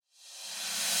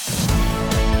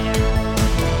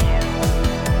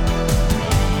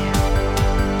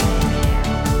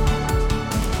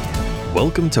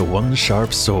Welcome to One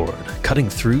Sharp Sword, cutting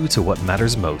through to what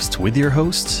matters most with your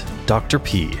host, Dr.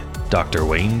 P, Dr.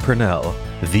 Wayne Purnell,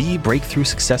 the breakthrough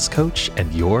success coach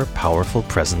and your powerful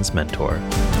presence mentor.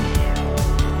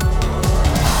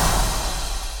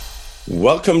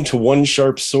 Welcome to One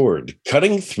Sharp Sword,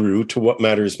 cutting through to what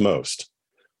matters most.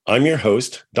 I'm your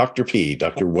host, Dr. P,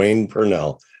 Dr. Wayne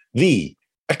Purnell, the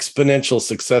exponential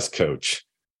success coach.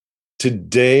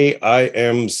 Today, I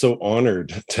am so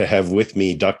honored to have with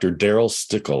me Dr. Darryl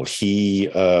Stickel.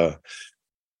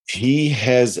 He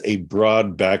has a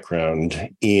broad background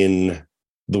in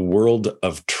the world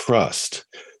of trust.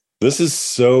 This is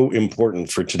so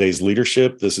important for today's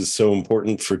leadership. This is so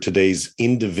important for today's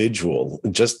individual,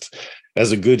 just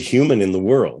as a good human in the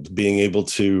world, being able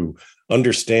to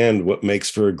understand what makes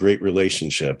for a great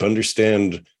relationship,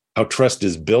 understand how trust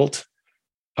is built,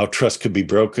 how trust could be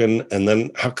broken, and then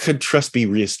how could trust be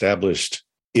reestablished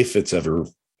if it's ever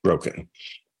broken.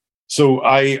 So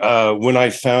when I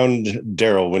found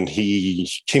Darryl, when he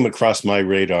came across my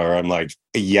radar, I'm like,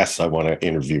 yes, I want to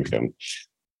interview him.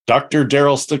 Dr.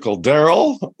 Darryl Stickel.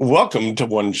 Darryl, welcome to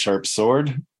One Sharp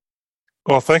Sword.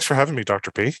 Well, thanks for having me,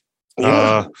 Dr. P.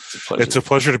 Yeah, it's a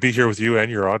pleasure to be here with you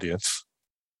and your audience.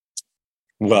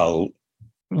 Well,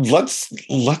 let's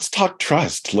talk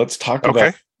trust. Let's talk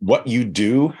about what you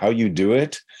do, how you do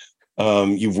it.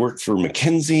 You've worked for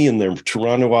McKinsey in their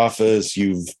Toronto office.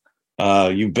 You've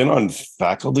been on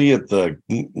faculty at the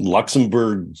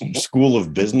Luxembourg School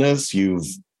of Business. You've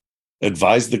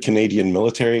advised the Canadian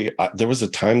military. There was a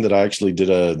time that I actually did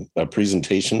a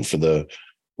presentation for the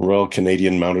Royal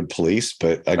Canadian Mounted Police,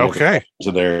 but I never got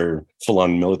to their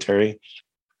full-on military.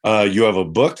 You have a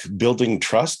book, Building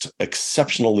Trust,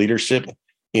 Exceptional Leadership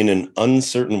in an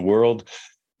Uncertain World.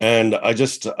 And I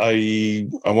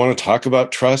want to talk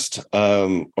about trust.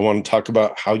 I want to talk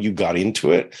about how you got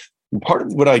into it. And part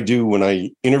of what I do when I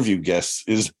interview guests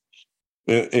is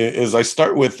I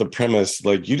start with the premise,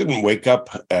 like, you didn't wake up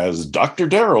as Dr.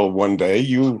 Darryl one day.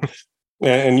 You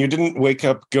didn't wake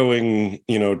up going,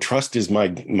 trust is my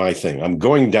thing. I'm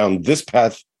going down this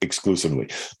path exclusively.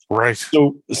 Right.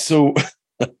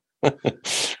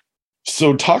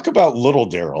 So talk about little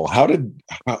Darryl.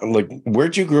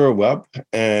 Where'd you grow up,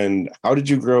 and how did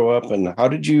you grow up, and how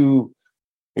did you,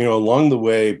 along the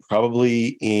way,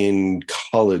 probably in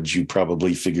college, you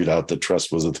probably figured out that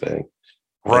trust was a thing.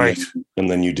 Right. And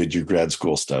then you did your grad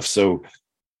school stuff. So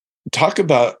talk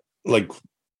about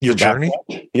your journey.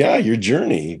 Yeah, your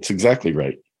journey. It's exactly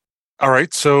right. All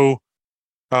right. So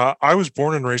I was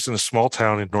born and raised in a small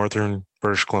town in northern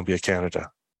British Columbia, Canada,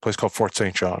 a place called Fort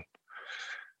St. John.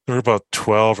 There were about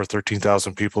 12 or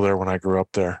 13,000 people there when I grew up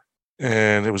there.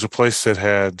 And it was a place that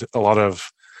had a lot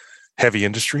of heavy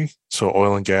industry. So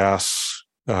oil and gas,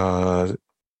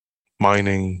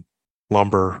 mining,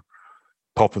 lumber,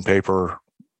 pulp and paper,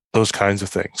 those kinds of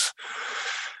things.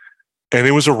 And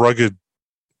it was a rugged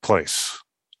place,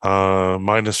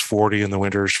 minus 40 in the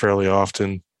winters fairly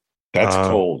often. That's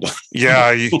cold. Yeah.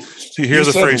 You hear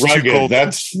the phrase rugged. Too cold.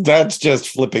 That's just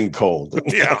flipping cold.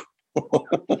 Yeah.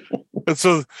 And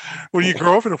so when you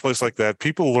grow up in a place like that,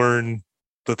 people learn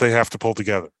that they have to pull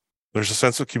together. There's a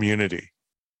sense of community.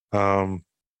 And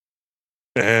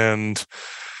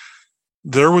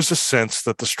there was a sense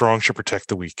that the strong should protect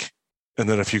the weak. And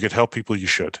then if you could help people, you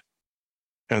should.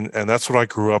 And that's what I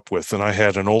grew up with. And I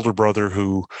had an older brother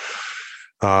who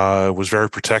was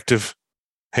very protective.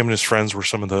 Him and his friends were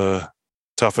some of the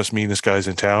toughest, meanest guys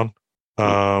in town.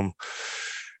 And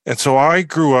so I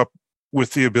grew up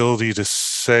with the ability to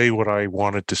say what I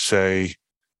wanted to say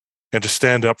and to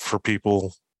stand up for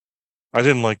people. I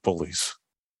didn't like bullies.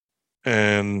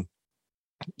 And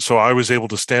so I was able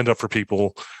to stand up for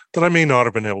people that I may not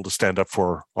have been able to stand up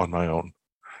for on my own.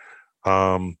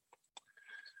 Now,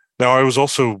 I was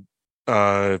also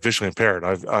visually impaired.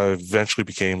 I eventually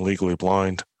became legally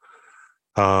blind.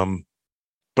 But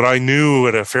I knew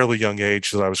at a fairly young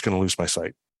age that I was going to lose my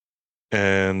sight.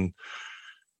 And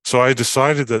so I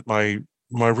decided that my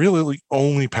really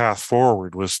only path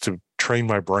forward was to train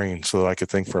my brain so that I could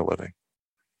think for a living.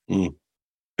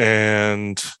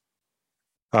 And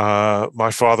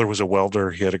my father was a welder.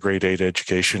 He had a grade 8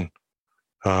 education.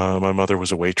 My mother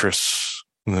was a waitress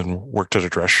and then worked at a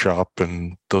dress shop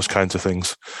and those kinds of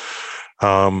things.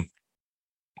 And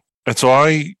so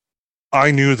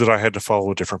I knew that I had to follow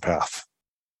a different path.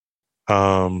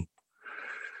 When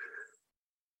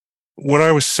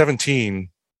I was 17,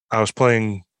 I was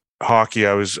playing hockey.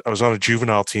 I was on a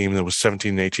juvenile team that was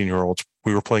 17 and 18-year-olds.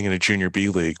 We were playing in a junior B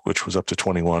league, which was up to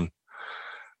 21.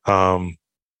 I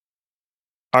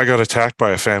got attacked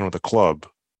by a fan with a club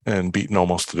and beaten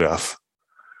almost to death.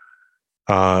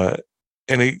 And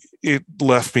it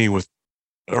left me with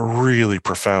a really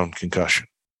profound concussion.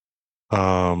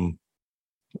 And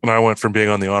I went from being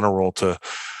on the honor roll to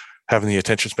having the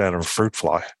attention span of a fruit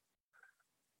fly.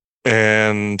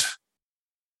 And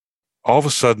all of a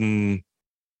sudden,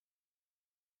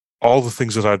 all the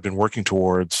things that I'd been working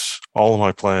towards, all of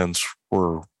my plans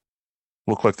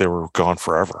looked like they were gone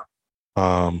forever.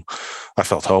 I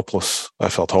felt helpless. I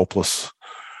felt hopeless.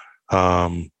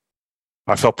 I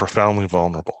felt profoundly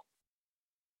vulnerable.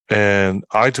 And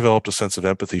I developed a sense of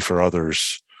empathy for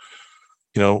others.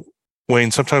 You know,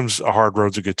 Wayne, sometimes a hard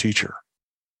road's a good teacher.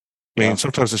 I mean,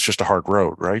 sometimes it's just a hard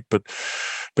road, right? But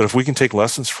if we can take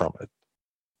lessons from it,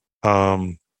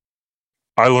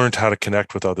 I learned how to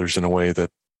connect with others in a way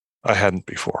that I hadn't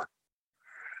before.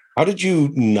 How did you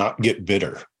not get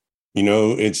bitter? You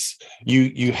know, it's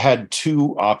you had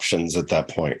two options at that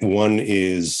point. One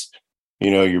is,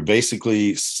 you know, you're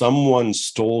basically someone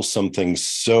stole something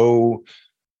so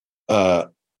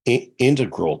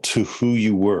integral to who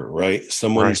you were, right?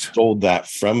 Someone stole that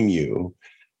from you,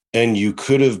 and you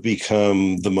could have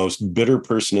become the most bitter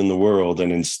person in the world,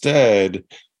 and instead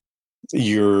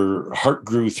your heart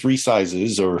grew 3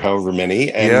 sizes or however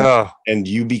many, and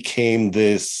you became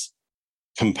this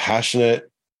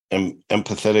compassionate and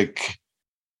empathetic,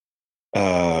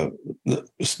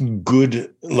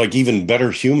 good, like even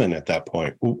better human at that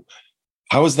point.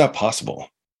 How is that possible?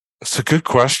 It's a good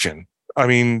question. I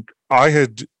mean, my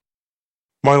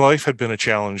life had been a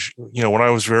challenge. You know, when I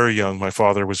was very young, my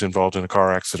father was involved in a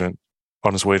car accident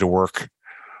on his way to work,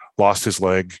 lost his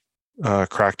leg,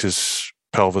 cracked his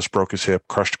pelvis, broke his hip,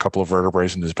 crushed a couple of vertebrae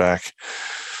in his back.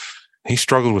 He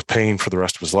struggled with pain for the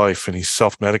rest of his life, and he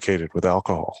self-medicated with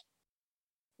alcohol.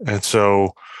 And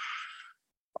so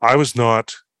I was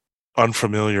not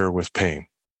unfamiliar with pain.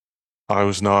 I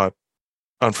was not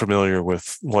unfamiliar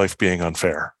with life being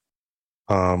unfair.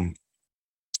 And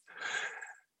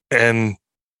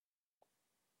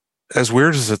as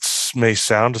weird as it may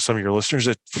sound to some of your listeners,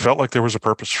 it felt like there was a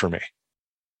purpose for me.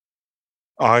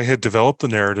 I had developed the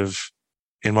narrative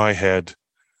in my head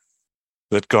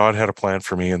that God had a plan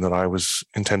for me and that I was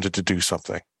intended to do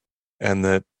something, and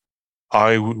that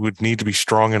I would need to be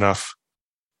strong enough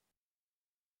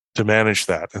to manage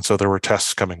that. And so there were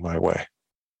tests coming my way.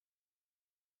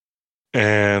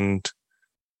 And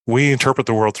we interpret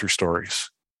the world through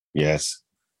stories. Yes.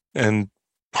 And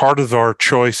part of our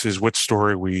choice is which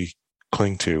story we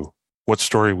cling to, what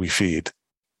story we feed.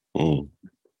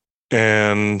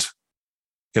 And,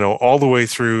 you know, all the way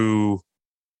through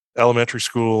elementary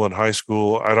school and high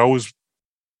school, I'd always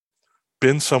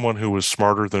been someone who was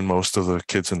smarter than most of the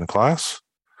kids in the class.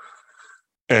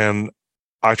 And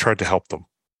I tried to help them.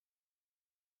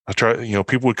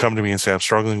 People would come to me and say, I'm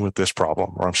struggling with this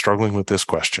problem, or I'm struggling with this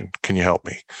question. Can you help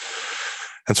me?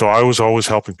 And so I was always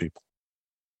helping people.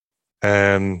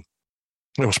 And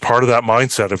it was part of that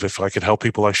mindset of, if I could help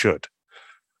people, I should.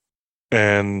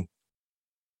 And,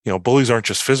 you know, bullies aren't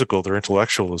just physical, they're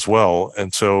intellectual as well.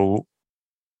 And so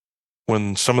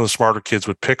when some of the smarter kids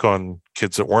would pick on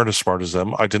kids that weren't as smart as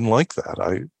them, I didn't like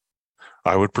that.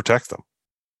 I would protect them.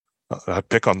 I'd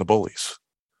pick on the bullies.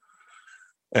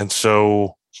 And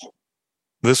so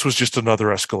this was just another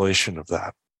escalation of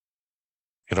that.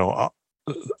 You know,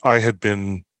 I had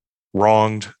been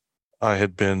wronged. I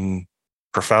had been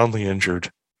profoundly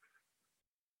injured.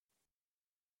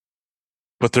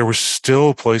 But there was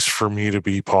still a place for me to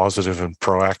be positive and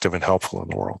proactive and helpful in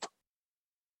the world.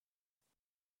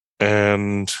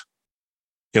 And,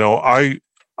 you know, I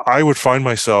would find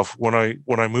myself, when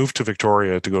I moved to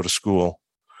Victoria to go to school,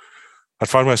 I'd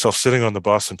find myself sitting on the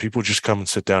bus and people would just come and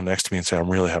sit down next to me and say, I'm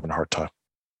really having a hard time.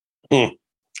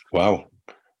 Wow.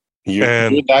 You're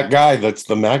that guy that's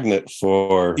the magnet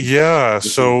for. Yeah.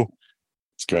 So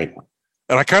it's great.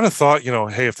 And I kind of thought, you know,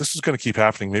 hey, if this is going to keep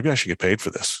happening, maybe I should get paid for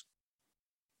this.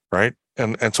 Right.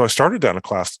 And so I started down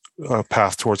a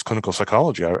path towards clinical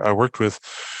psychology. I worked with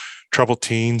troubled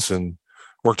teens and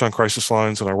worked on crisis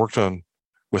lines, and I worked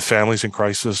with families in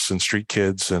crisis and street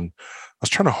kids. And I was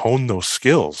trying to hone those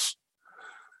skills.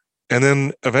 And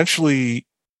then eventually,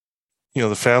 you know,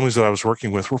 the families that I was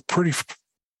working with were pretty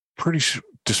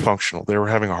dysfunctional. They were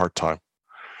having a hard time.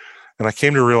 And I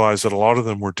came to realize that a lot of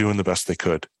them were doing the best they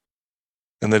could.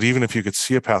 And that even if you could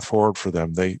see a path forward for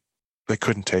them, they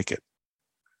couldn't take it.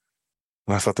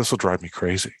 And I thought, this will drive me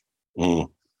crazy. And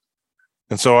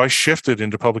so I shifted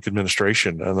into public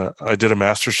administration, and I did a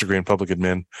master's degree in public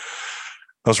admin.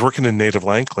 I was working in native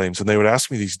land claims, and they would ask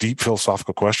me these deep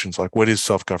philosophical questions like, what is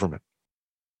self-government?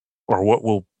 Or what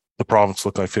will the province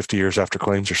look like 50 years after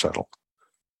claims are settled?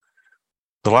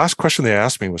 The last question they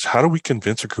asked me was, how do we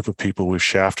convince a group of people we've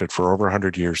shafted for over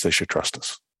 100 years they should trust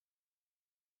us?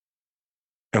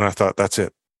 And I thought, that's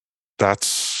it.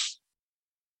 That's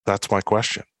my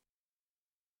question.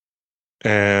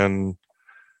 And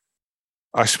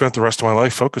I spent the rest of my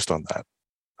life focused on that.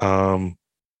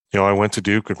 I went to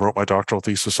Duke and wrote my doctoral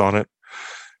thesis on it.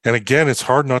 And again, it's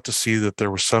hard not to see that there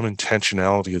was some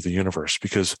intentionality of the universe,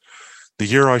 because the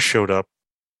year I showed up,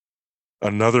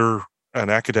 an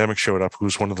academic showed up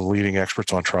who's one of the leading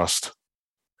experts on trust.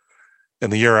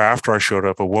 And the year after I showed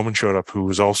up, a woman showed up who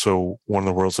was also one of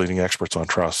the world's leading experts on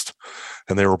trust.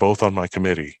 And they were both on my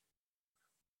committee.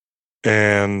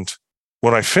 And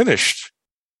when I finished,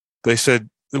 they said,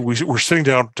 we were sitting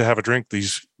down to have a drink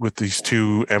with these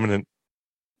two eminent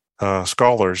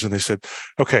scholars. And they said,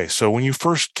 okay, so when you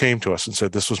first came to us and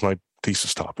said this was my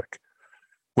thesis topic,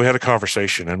 we had a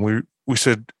conversation and we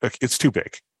said, it's too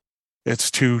big.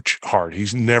 It's too hard.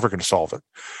 He's never going to solve it.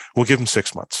 We'll give him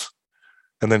 6 months.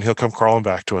 And then he'll come crawling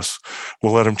back to us.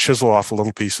 We'll let him chisel off a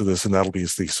little piece of this, and that'll be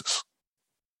his thesis.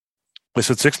 They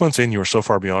said, 6 months in, you were so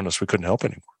far beyond us, we couldn't help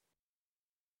anymore.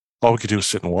 All we could do is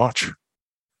sit and watch. And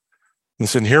they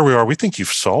said, here we are. We think you've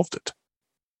solved it.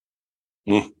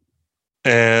 Mm.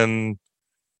 And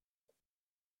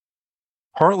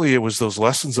partly it was those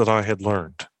lessons that I had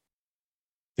learned,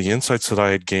 the insights that I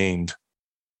had gained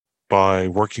by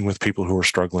working with people who were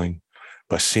struggling,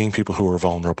 by seeing people who were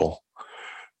vulnerable,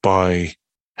 by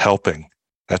helping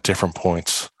at different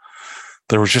points.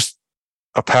 There was just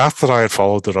a path that I had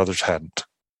followed that others hadn't.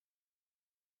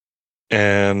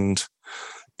 And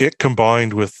it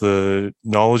combined with the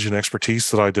knowledge and expertise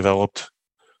that I developed,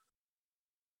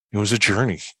 it was a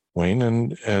journey, Wayne.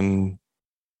 And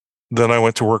then I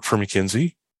went to work for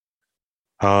McKinsey.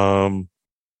 I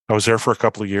was there for a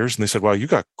couple of years, and they said, wow, you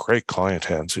got great client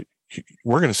hands.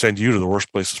 We're going to send you to the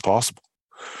worst places possible.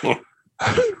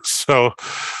 So,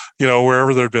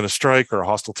 wherever there'd been a strike or a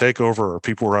hostile takeover or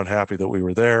people were unhappy that we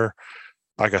were there,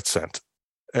 I got sent.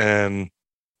 And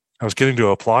I was getting to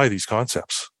apply these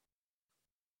concepts.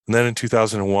 And then in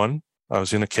 2001, I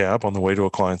was in a cab on the way to a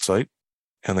client site,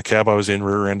 and the cab I was in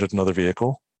rear-ended another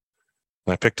vehicle.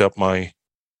 And I picked up maybe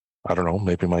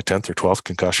my 10th or 12th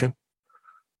concussion.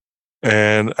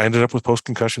 And I ended up with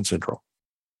post-concussion syndrome,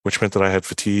 which meant that I had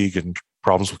fatigue and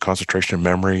problems with concentration and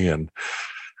memory, and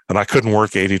I couldn't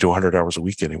work 80 to 100 hours a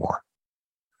week anymore.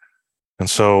 And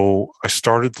so I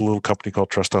started the little company called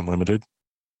Trust Unlimited.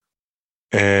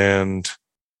 And,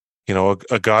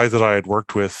 a guy that I had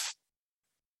worked with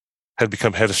had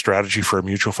become head of strategy for a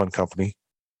mutual fund company.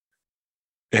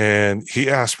 And he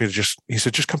asked me he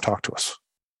said, just come talk to us.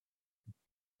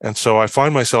 And so I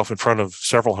find myself in front of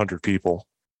several hundred people,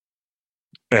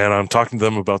 and I'm talking to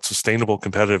them about sustainable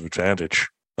competitive advantage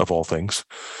of all things.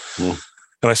 Mm.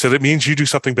 And I said, it means you do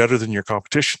something better than your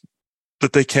competition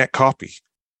that they can't copy.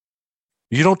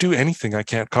 You don't do anything I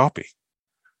can't copy.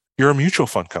 You're a mutual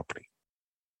fund company.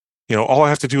 All I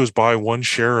have to do is buy one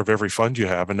share of every fund you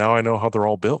have, and now I know how they're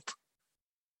all built.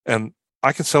 And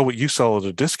I can sell what you sell at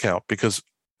a discount because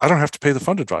I don't have to pay the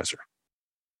fund advisor.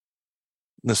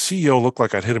 And the CEO looked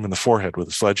like I'd hit him in the forehead with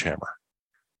a sledgehammer.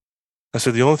 I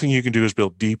said, the only thing you can do is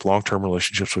build deep, long-term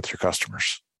relationships with your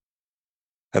customers.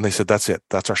 And they said, that's it.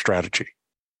 That's our strategy.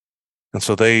 And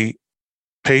so they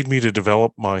paid me to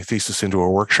develop my thesis into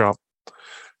a workshop.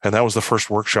 And that was the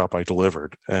first workshop I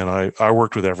delivered. And I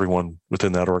worked with everyone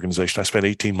within that organization. I spent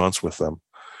 18 months with them.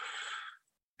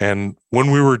 And when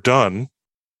we were done,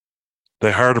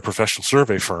 they hired a professional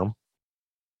survey firm,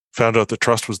 found out that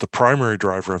trust was the primary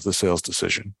driver of the sales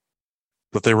decision,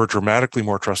 that they were dramatically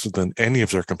more trusted than any of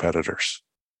their competitors,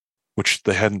 which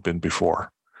they hadn't been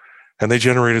before. And they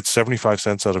generated 75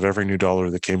 cents out of every new dollar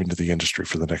that came into the industry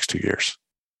for the next 2 years.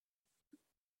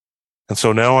 And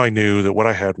so now I knew that what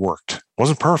I had worked. It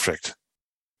wasn't perfect,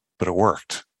 but it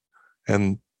worked.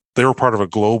 And they were part of a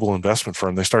global investment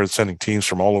firm. They started sending teams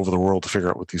from all over the world to figure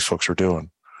out what these folks were doing.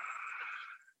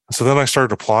 And so then I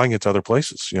started applying it to other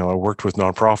places. I worked with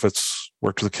nonprofits,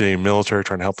 worked with the Canadian military,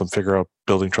 trying to help them figure out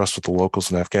building trust with the locals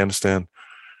in Afghanistan,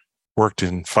 worked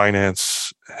in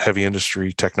finance, heavy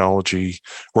industry, technology,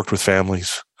 worked with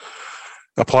families,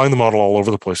 applying the model all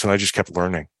over the place. And I just kept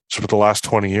learning. So for the last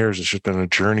 20 years, it's just been a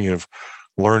journey of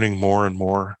learning more and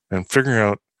more and figuring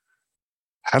out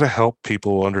how to help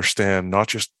people understand not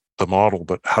just the model,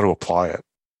 but how to apply it.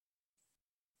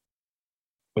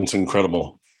 It's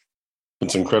incredible.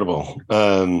 It's incredible.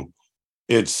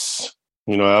 It's,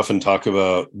 I often talk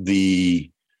about the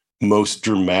most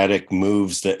dramatic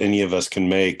moves that any of us can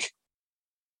make.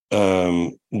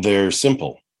 They're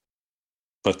simple,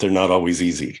 but they're not always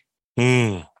easy.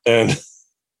 Mm. And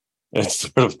it's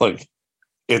sort of like,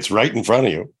 it's right in front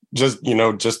of you.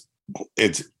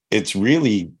 It's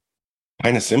really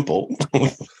kind of simple.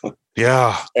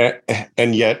 Yeah.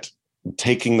 And yet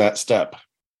taking that step.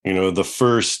 The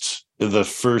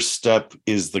first step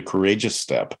is the courageous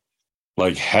step,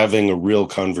 like having a real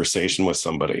conversation with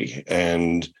somebody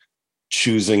and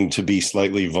choosing to be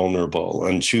slightly vulnerable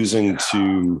and choosing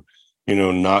to,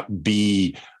 not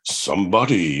be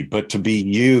somebody, but to be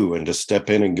you and to step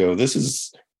in and go, this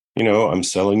is, I'm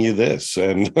selling you this.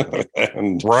 And,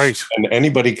 right. And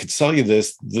anybody could sell you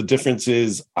this. The difference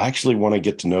is I actually want to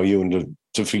get to know you and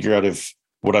to figure out if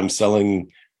what I'm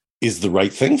selling is the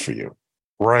right thing for you.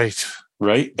 Right.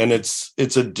 Right. And it's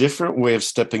a different way of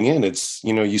stepping in. It's,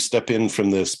 you step in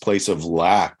from this place of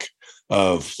lack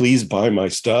of please buy my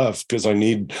stuff because I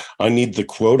need the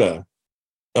quota.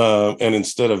 And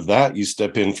instead of that, you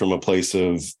step in from a place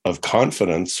of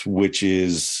confidence, which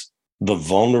is the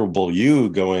vulnerable you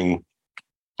going,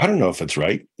 I don't know if it's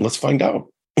right. Let's find out.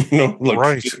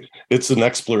 Right. It's an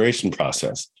exploration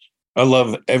process. I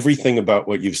love everything about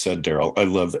what you've said, Darryl. I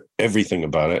love everything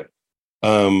about it.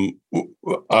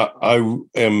 I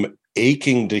am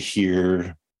aching to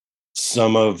hear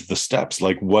some of the steps.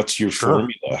 Like, what's your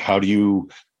formula?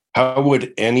 How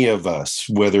would any of us,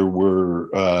 whether we're,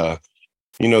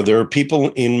 there are people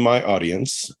in my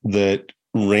audience that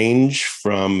range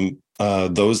from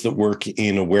those that work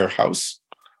in a warehouse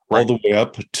all the way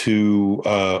up to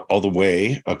all the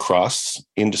way across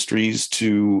industries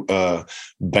to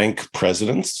bank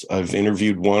presidents. I've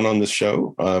interviewed one on this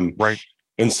show.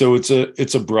 And so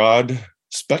it's a broad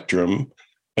spectrum.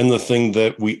 And the thing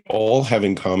that we all have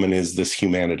in common is this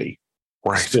humanity.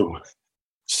 Right.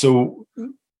 So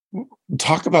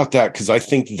talk about that, because I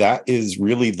think that is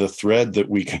really the thread that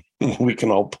we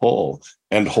can all pull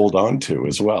and hold on to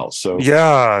as well. So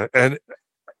yeah, and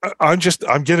I want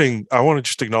to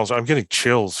just acknowledge I'm getting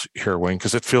chills here, Wayne,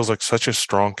 because it feels like such a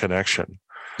strong connection.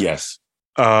 Yes.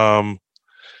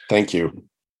 Thank you.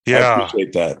 Yeah. I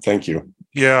appreciate that. Thank you.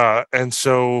 Yeah. And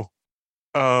so,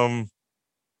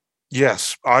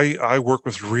 yes, I work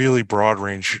with really broad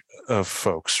range of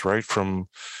folks, right? From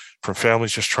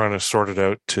families just trying to sort it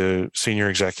out to senior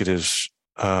executives.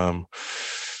 And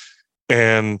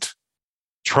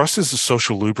trust is a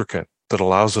social lubricant that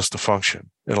allows us to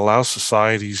function. It allows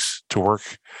societies to work.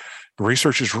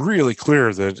 Research is really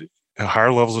clear that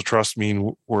higher levels of trust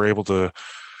mean we're able to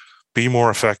be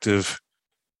more effective.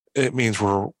 It means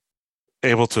we're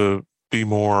able to be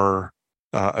more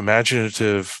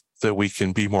imaginative, that we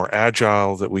can be more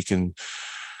agile, that we can,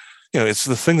 it's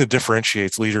the thing that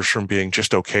differentiates leaders from being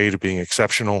just okay to being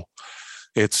exceptional.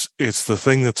 It's the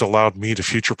thing that's allowed me to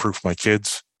future-proof my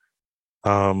kids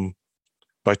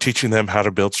by teaching them how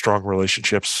to build strong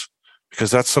relationships, because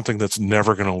that's something that's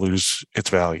never going to lose its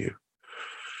value.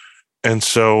 And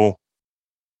so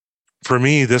for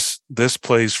me, this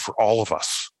plays for all of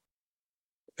us.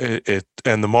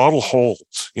 And the model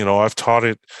holds. I've taught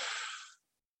it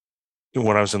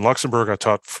when I was in Luxembourg. I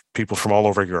taught people from all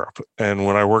over Europe, and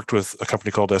when I worked with a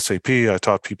company called SAP, I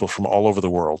taught people from all over the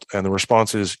world. And the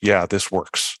response is, yeah, this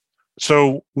works.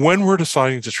 So when we're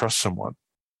deciding to trust someone,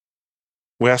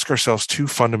 we ask ourselves two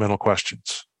fundamental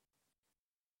questions.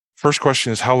 First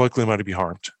question is, how likely am I to be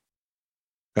harmed?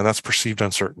 And that's perceived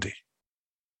uncertainty.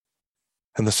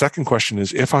 And the second question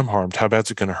is, if I'm harmed, how bad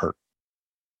is it going to hurt?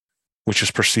 Which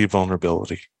is perceived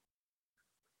vulnerability.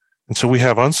 And so we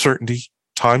have uncertainty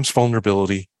times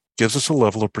vulnerability gives us a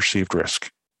level of perceived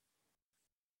risk.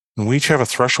 And we each have a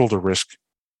threshold of risk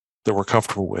that we're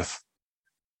comfortable with.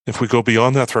 If we go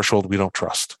beyond that threshold, we don't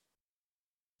trust.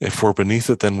 If we're beneath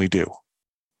it, then we do.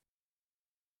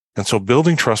 And so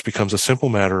building trust becomes a simple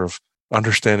matter of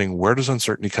understanding, where does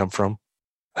uncertainty come from?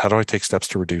 How do I take steps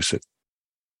to reduce it?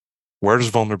 Where does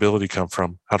vulnerability come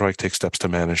from? How do I take steps to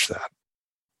manage that?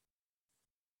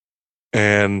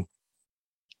 And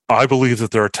I believe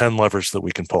that there are 10 levers that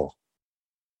we can pull.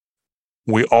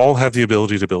 We all have the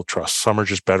ability to build trust. Some are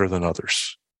just better than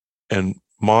others. And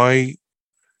my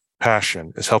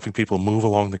passion is helping people move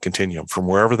along the continuum from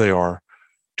wherever they are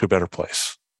to a better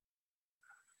place.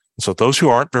 And so those who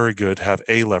aren't very good have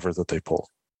a lever that they pull.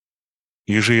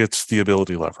 Usually it's the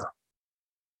ability lever.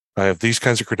 I have these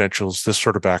kinds of credentials, this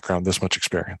sort of background, this much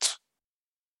experience.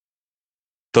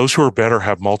 Those who are better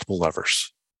have multiple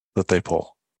levers that they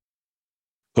pull.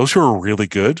 Those who are really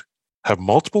good have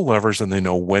multiple levers and they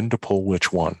know when to pull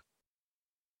which one.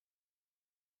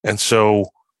 And so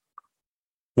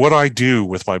what I do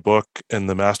with my book and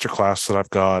the masterclass that I've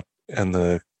got and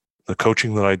the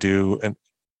coaching that I do, and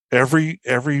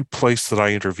every place that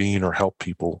I intervene or help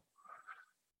people,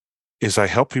 is I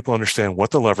help people understand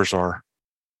what the levers are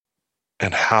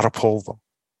and how to pull them.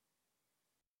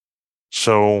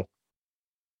 So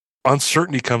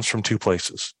uncertainty comes from two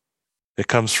places. It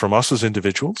comes from us as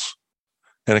individuals,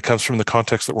 and it comes from the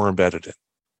context that we're embedded in.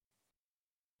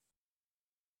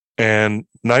 And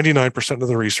 99% of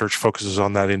the research focuses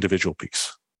on that individual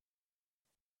piece.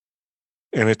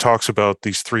 And it talks about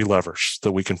these three levers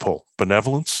that we can pull: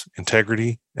 benevolence,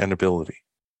 integrity, and ability.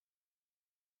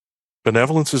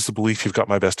 Benevolence is the belief you've got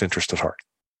my best interest at heart,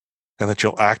 and that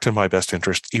you'll act in my best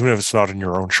interest, even if it's not in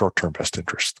your own short-term best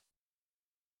interest.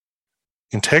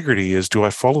 Integrity is, do I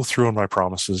follow through on my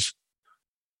promises,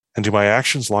 and do my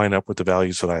actions line up with the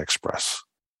values that I express?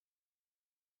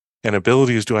 And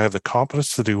ability is, do I have the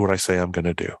competence to do what I say I'm going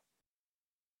to do?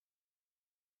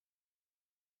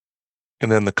 And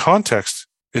then the context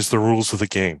is the rules of the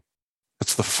game.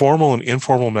 It's the formal and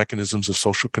informal mechanisms of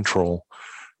social control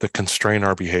that constrain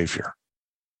our behavior.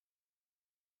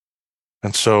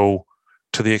 And so,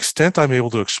 to the extent I'm able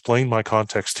to explain my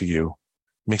context to you,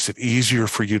 it makes it easier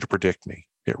for you to predict me.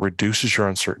 It reduces your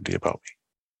uncertainty about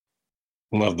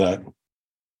me. Love that.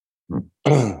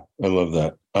 I love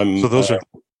that. So those are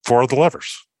four of the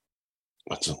levers.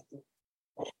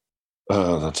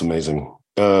 That's amazing.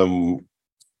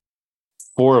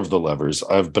 Four of the levers.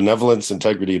 I have benevolence,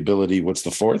 integrity, ability. What's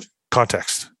the fourth?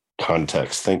 Context.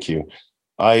 Context. Thank you.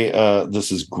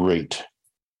 This is great.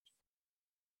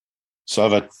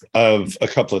 So I have a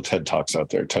couple of TED Talks out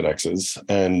there, TEDx's,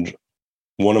 and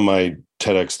one of my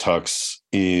TEDx talks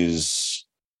is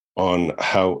on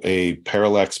how a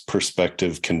parallax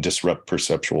perspective can disrupt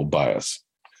perceptual bias.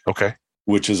 Okay.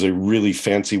 Which is a really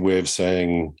fancy way of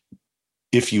saying,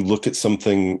 if you look at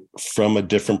something from a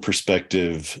different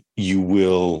perspective, you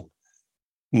will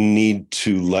need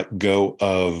to let go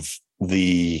of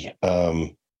the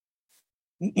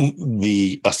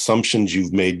assumptions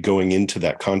you've made going into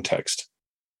that context.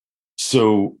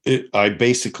 So I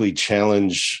basically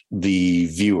challenge the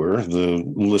viewer, the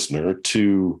listener,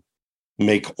 to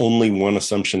make only one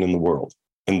assumption in the world.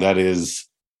 And that is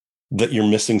that you're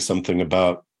missing something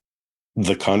about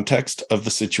the context of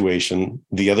the situation,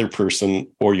 the other person,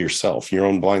 or yourself, your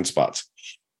own blind spots.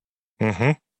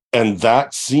 Mm-hmm. And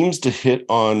that seems to hit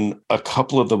on a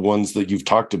couple of the ones that you've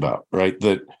talked about, right?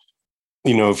 That,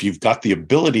 you know, if you've got the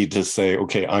ability to say,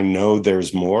 okay, I know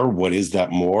there's more. What is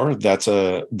that more? That's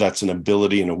an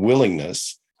ability and a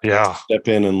willingness to step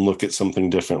in and look at something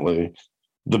differently.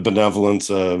 The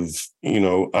benevolence of, you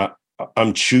know,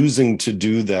 I'm choosing to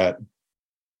do that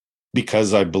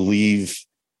because I believe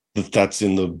that that's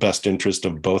in the best interest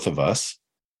of both of us,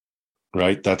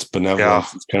 right? That's benevolence.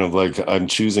 Yeah. It's kind of like, I'm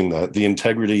choosing that. The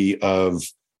integrity of,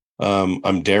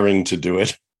 I'm daring to do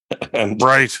it. And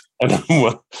right. And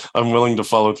I'm willing to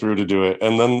follow through to do it.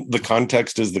 And then the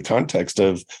context is the context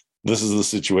of, this is the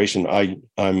situation.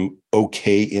 I'm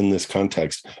okay in this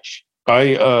context.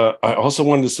 I also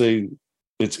wanted to say,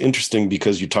 it's interesting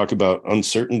because you talk about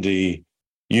uncertainty.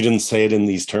 You didn't say it in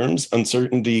these terms.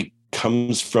 Uncertainty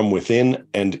comes from within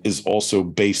and is also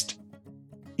based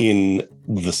in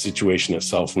the situation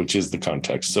itself, which is the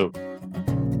context. So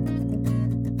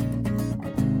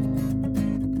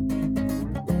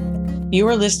you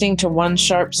are listening to One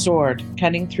Sharp Sword,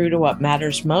 cutting through to what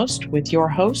matters most with your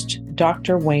host,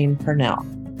 Dr. Wayne Purnell.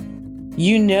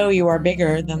 You know you are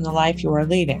bigger than the life you are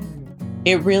leading.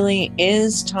 It really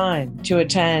is time to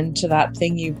attend to that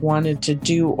thing you've wanted to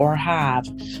do or have,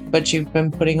 but you've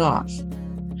been putting off.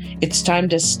 It's time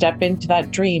to step into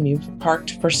that dream you've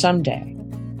parked for someday.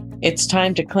 It's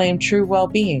time to claim true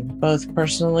well-being, both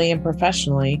personally and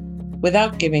professionally,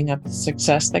 without giving up the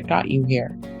success that got you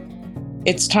here.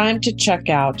 It's time to check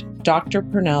out Dr.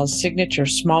 Purnell's signature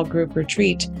small group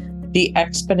retreat, the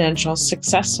Exponential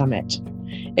Success Summit.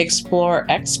 Explore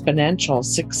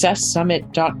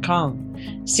exponentialsuccesssummit.com.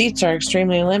 Seats are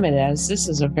extremely limited as this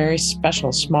is a very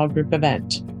special small group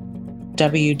event.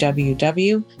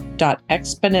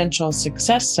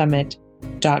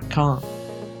 www.exponentialsuccesssummit.com.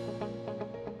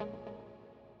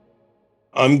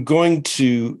 I'm going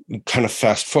to kind of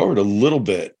fast forward a little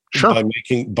bit. Sure.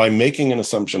 By making an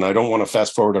assumption. I don't want to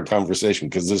fast forward our conversation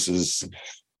because this is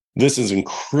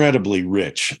incredibly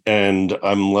rich and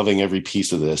I'm loving every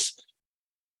piece of this.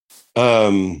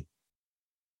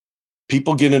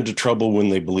 People get into trouble when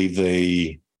they believe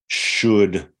they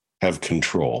should have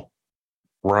control.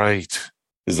 Right.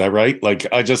 Is that right? Like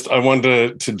I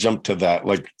wanted to jump to that.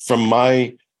 Like from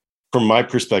my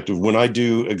perspective, when I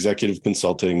do executive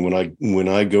consulting, when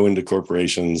I go into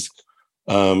corporations,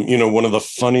 one of the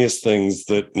funniest things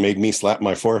that made me slap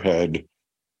my forehead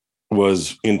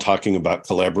was in talking about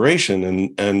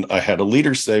collaboration. And I had a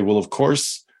leader say, well, of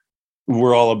course,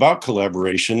 we're all about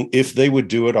collaboration. If they would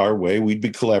do it our way, we'd be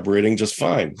collaborating just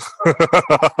fine.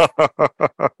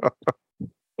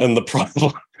 And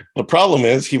the problem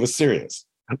is he was serious.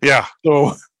 Yeah.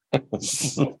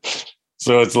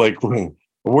 So it's like,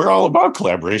 we're all about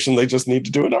collaboration. They just need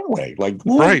to do it our way. Like,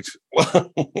 right.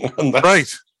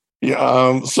 Right.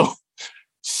 Yeah.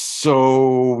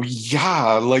 So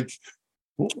yeah, like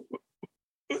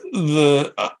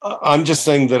I'm just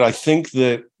saying that I think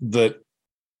that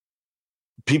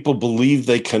people believe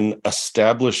they can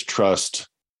establish trust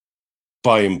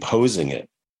by imposing it.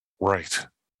 Right.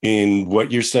 And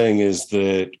what you're saying is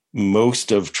that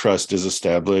most of trust is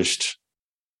established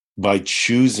by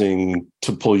choosing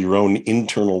to pull your own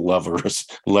internal levers,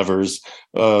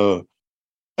 and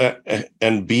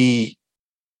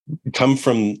come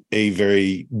from a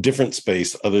very different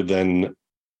space other than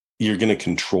you're going to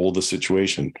control the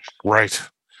situation. Right.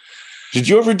 Did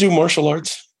you ever do martial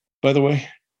arts, by the way?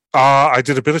 I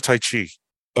did a bit of Tai Chi.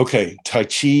 Okay, Tai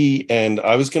Chi, and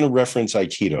I was going to reference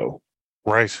Aikido.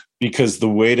 Right. Because the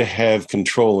way to have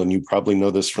control, and you probably know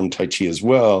this from Tai Chi as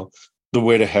well, the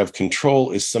way to have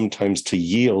control is sometimes to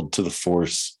yield to the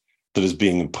force that is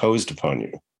being imposed upon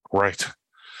you. Right.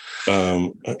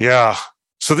 Yeah.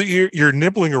 So that you're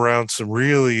nibbling around some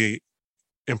really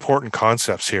important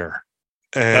concepts here.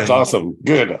 And that's awesome.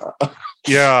 Good.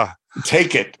 Yeah.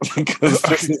 Take it. Because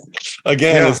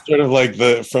again, it's sort of like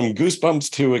from goosebumps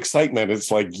to excitement.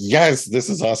 It's like, yes, this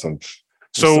is awesome.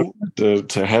 So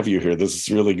to have you here, this is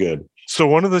really good. So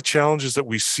one of the challenges that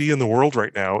we see in the world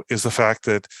right now is the fact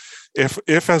that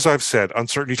if as I've said,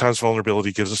 uncertainty times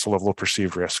vulnerability gives us a level of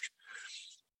perceived risk.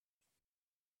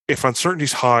 If uncertainty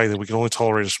is high, then we can only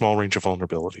tolerate a small range of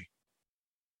vulnerability.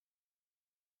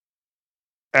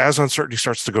 As uncertainty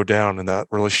starts to go down and that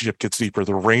relationship gets deeper,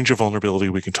 the range of vulnerability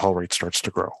we can tolerate starts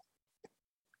to grow.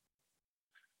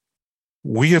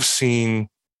 We have seen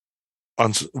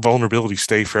vulnerability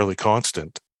stay fairly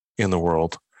constant in the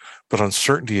world, but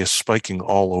uncertainty is spiking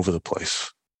all over the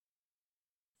place.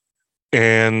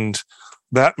 And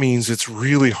that means it's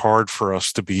really hard for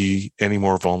us to be any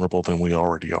more vulnerable than we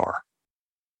already are.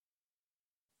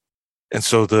 And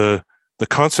so the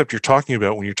concept you're talking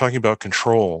about when you're talking about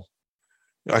control,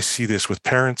 I see this with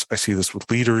parents, I see this with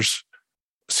leaders,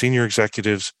 senior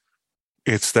executives.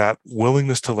 It's that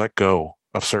willingness to let go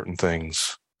of certain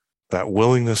things, that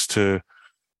willingness to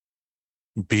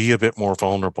be a bit more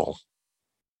vulnerable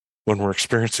when we're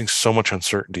experiencing so much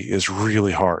uncertainty is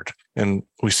really hard. And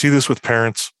we see this with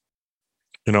parents.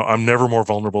 I'm never more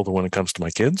vulnerable than when it comes to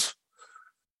my kids.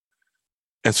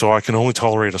 And so I can only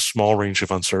tolerate a small range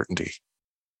of uncertainty.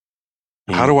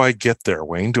 How do I get there,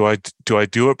 Wayne? Do I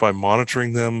do it by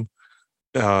monitoring them,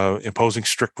 imposing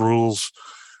strict rules,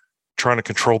 trying to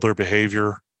control their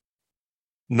behavior,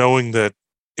 knowing that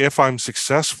if I'm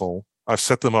successful, I've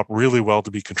set them up really well to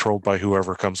be controlled by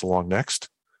whoever comes along next?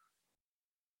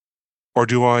 Or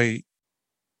do I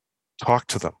talk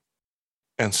to them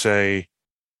and say,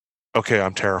 okay,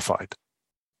 I'm terrified.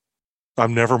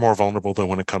 I'm never more vulnerable than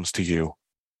when it comes to you.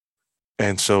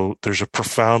 And so there's a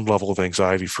profound level of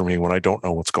anxiety for me when I don't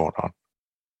know what's going on.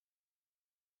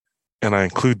 And I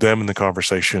include them in the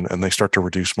conversation and they start to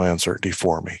reduce my uncertainty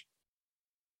for me.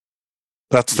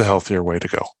 That's the healthier way to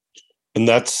go. And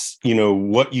that's,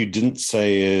 what you didn't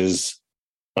say is,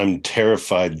 I'm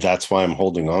terrified. That's why I'm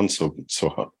holding on so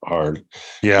hard.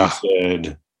 Yeah. You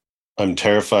said, I'm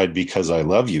terrified because I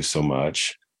love you so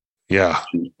much. Yeah.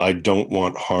 I don't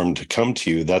want harm to come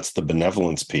to you. That's the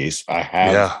benevolence piece. I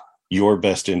have your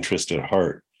best interest at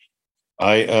heart.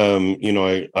 I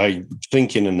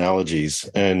think in analogies,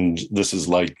 and this is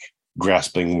like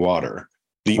grasping water.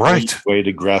 The only way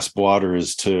to grasp water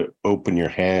is to open your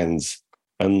hands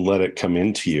and let it come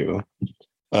into you.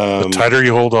 The tighter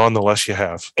you hold on, the less you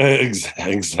have.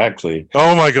 Exactly.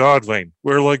 Oh my God, Wayne.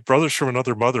 We're like brothers from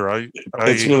another mother.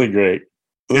 It's really great.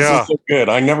 This is so good.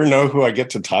 I never know who I get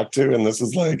to talk to. And this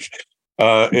is like,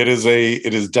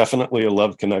 it is definitely a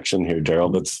love connection here,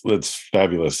 Darryl. That's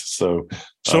fabulous. So,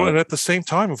 and at the same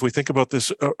time, if we think about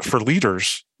this for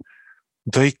leaders,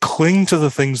 they cling to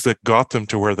the things that got them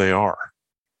to where they are.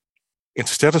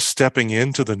 Instead of stepping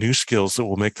into the new skills that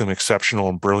will make them exceptional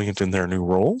and brilliant in their new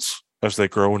roles as they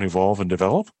grow and evolve and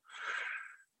develop,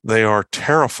 they are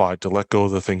terrified to let go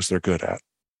of the things they're good at.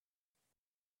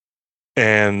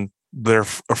 And they're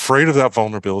afraid of that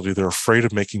vulnerability. They're afraid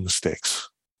of making mistakes.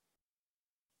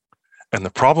 And the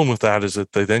problem with that is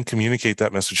that they then communicate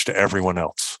that message to everyone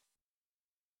else.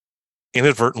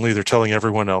 Inadvertently, they're telling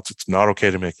everyone else it's not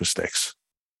okay to make mistakes.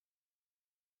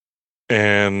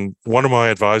 And one of my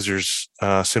advisors,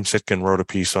 Sim Sitkin, wrote a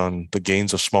piece on the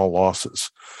gains of small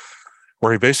losses,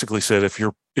 where he basically said, if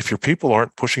your people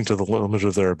aren't pushing to the limit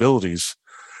of their abilities,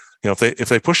 if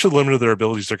they push to the limit of their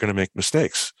abilities, they're going to make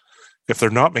mistakes. If they're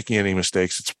not making any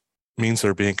mistakes, it means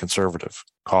they're being conservative,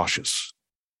 cautious.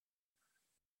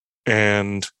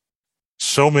 And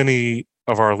So many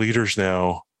of our leaders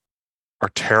now are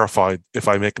terrified. If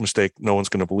I make a mistake, no one's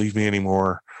going to believe me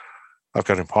anymore. I've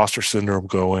got imposter syndrome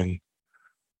going,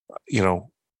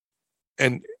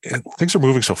 and things are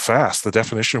moving so fast. The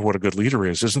definition of what a good leader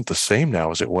isn't the same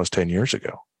now as it was 10 years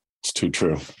ago. It's too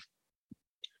true.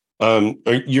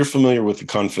 You're familiar with the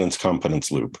confidence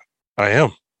competence loop? I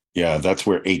am. Yeah, that's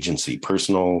where agency,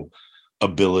 personal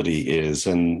ability is.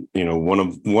 And,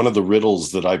 one of the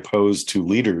riddles that I pose to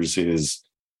leaders is,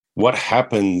 what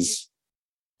happens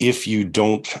if you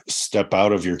don't step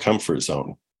out of your comfort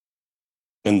zone?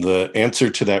 And the answer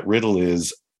to that riddle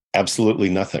is absolutely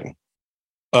nothing.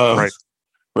 Right.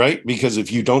 Right? Because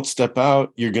if you don't step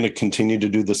out, you're going to continue to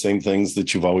do the same things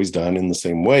that you've always done in the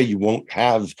same way. You won't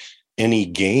have any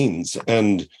gains.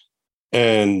 And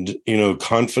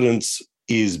confidence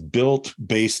is built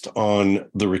based on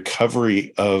the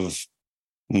recovery of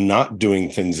not doing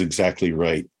things exactly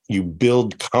right. You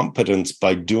build competence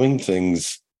by doing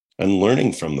things and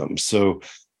learning from them. So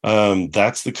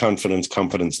that's the confidence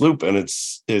competence loop, and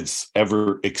it's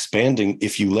ever expanding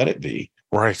if you let it be.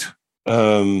 Right.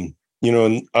 And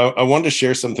I wanted to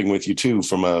share something with you too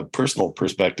from a personal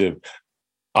perspective.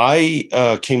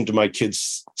 I came to my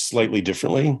kids slightly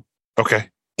differently. Okay.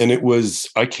 And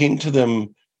I came to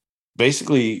them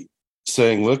basically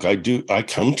saying, look, I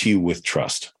come to you with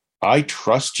trust. I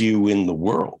trust you in the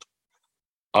world.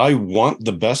 I want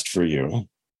the best for you.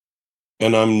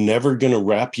 And I'm never going to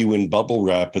wrap you in bubble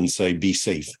wrap and say, be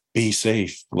safe, be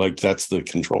safe. Like, that's the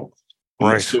control.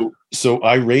 Right. So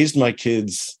I raised my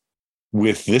kids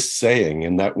with this saying,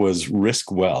 and that was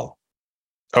risk well.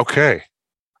 Okay.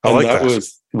 I like that.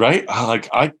 Was right.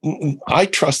 I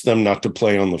trust them not to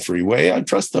play on the freeway. I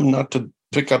trust them not to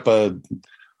pick up a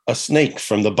snake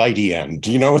from the bitey end.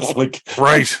 It's like,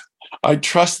 right. I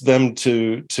trust them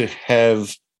to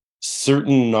have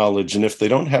certain knowledge. And if they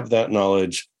don't have that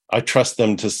knowledge, I trust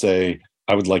them to say,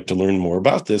 I would like to learn more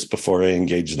about this before I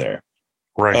engage there.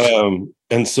 Right.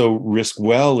 And so risk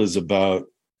well is about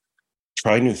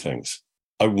try new things.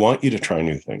 I want you to try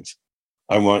new things.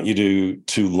 I want you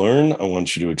to learn. I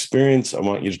want you to experience. I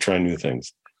want you to try new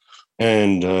things.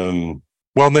 And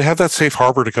and they have that safe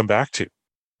harbor to come back to.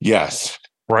 Yes.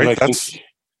 Right.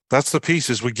 That's the piece,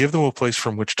 is we give them a place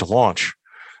from which to launch,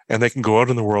 and they can go out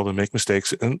in the world and make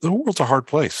mistakes. And the world's a hard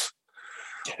place.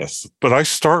 Yes. But I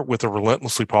start with a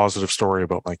relentlessly positive story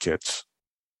about my kids,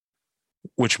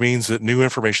 which means that new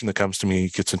information that comes to me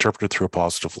gets interpreted through a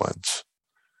positive lens.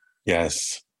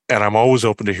 Yes. And I'm always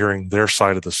open to hearing their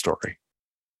side of the story.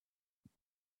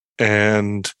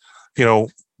 And,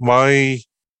 my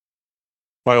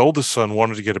oldest son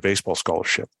wanted to get a baseball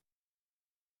scholarship.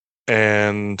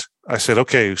 And I said,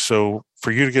 okay, so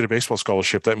for you to get a baseball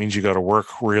scholarship, that means you got to work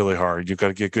really hard. You've got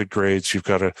to get good grades. You've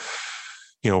got to,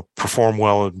 perform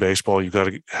well in baseball. You've got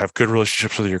to have good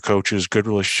relationships with your coaches, good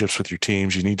relationships with your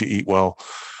teams. You need to eat well.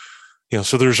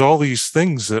 So there's all these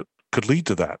things that could lead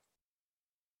to that.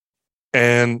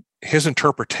 And his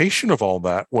interpretation of all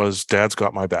that was, Dad's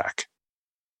got my back.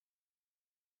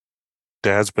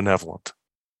 Dad's benevolent.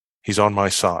 He's on my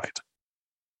side.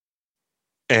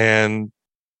 And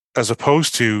as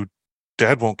opposed to,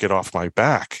 Dad won't get off my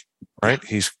back, right?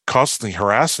 He's constantly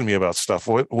harassing me about stuff.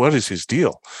 What is his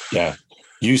deal? Yeah.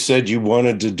 You said you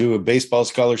wanted to do a baseball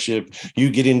scholarship. You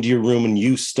get into your room and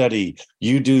you study.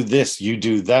 You do this, you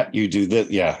do that, you do that.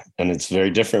 Yeah. And it's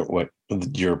very different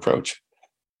your approach.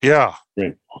 Yeah.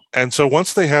 Right. And so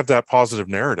once they have that positive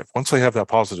narrative, once they have that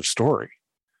positive story,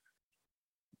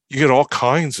 you get all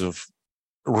kinds of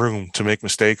room to make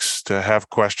mistakes, to have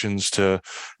questions, to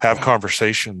have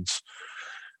conversations,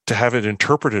 to have it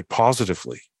interpreted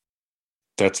positively.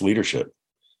 That's leadership.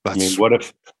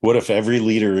 What if every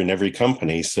leader in every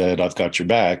company said, I've got your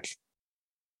back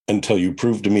until you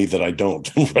prove to me that I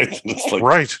don't? Right. It's like,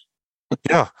 right.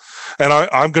 Yeah. And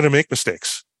I'm going to make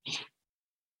mistakes.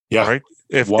 Yeah.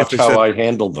 Right. Watch how I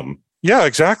handle them. Yeah,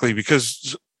 exactly.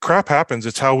 Because crap happens.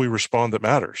 It's how we respond that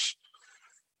matters.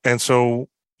 And so,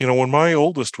 when my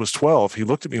oldest was 12, he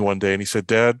looked at me one day and he said,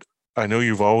 Dad, I know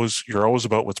you're always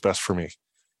about what's best for me,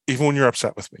 even when you're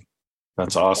upset with me.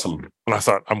 That's awesome. And I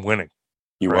thought, I'm winning.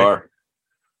 You are.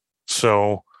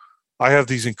 So I have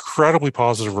these incredibly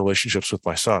positive relationships with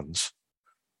my sons.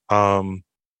 And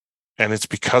it's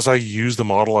because I use the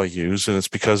model I use, and it's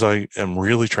because I am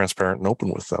really transparent and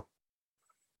open with them.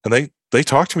 And they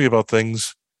talk to me about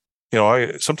things.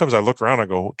 Sometimes I look around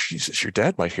and I go, Jesus, your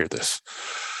dad might hear this.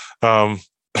 Oh,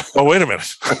 wait a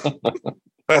minute.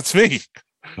 That's me.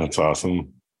 That's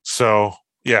awesome. So,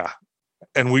 yeah.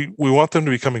 And we want them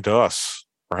to be coming to us,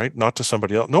 right? Not to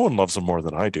somebody else. No one loves them more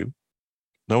than I do.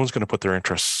 No one's going to put their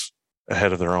interests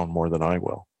ahead of their own more than I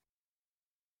will.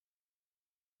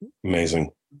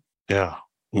 Amazing. Yeah.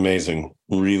 Amazing.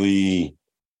 Really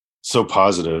so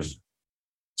positive.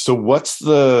 So what's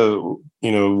the,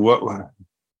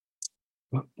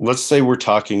 let's say we're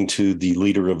talking to the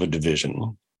leader of a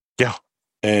division. Yeah.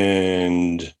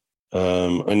 And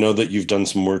I know that you've done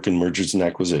some work in mergers and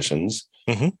acquisitions,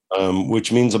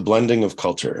 which means a blending of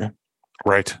culture.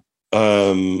 Right.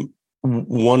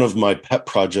 One of my pet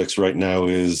projects right now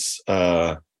is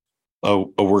a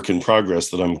work in progress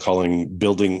that I'm calling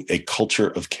Building a Culture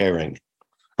of Caring.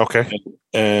 Okay.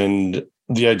 And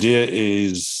the idea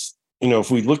is,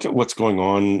 if we look at what's going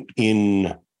on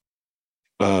in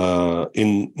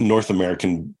North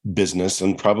American business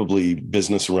and probably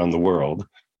business around the world,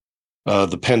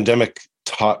 the pandemic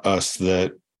taught us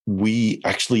that we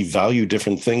actually value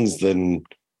different things than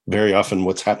very often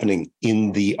what's happening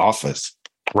in the office.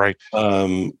 Right.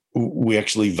 We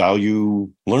actually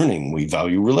value learning. We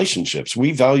value relationships.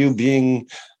 We value being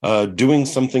doing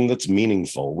something that's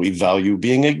meaningful. We value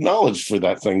being acknowledged for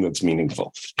that thing that's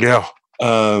meaningful. Yeah.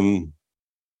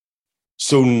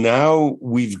 So now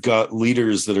we've got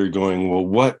leaders that are going,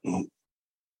 well,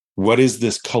 what is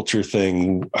this culture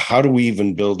thing? How do we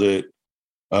even build it?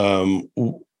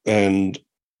 And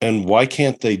why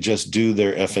can't they just do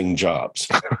their effing jobs?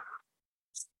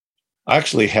 I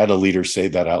actually had a leader say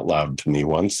that out loud to me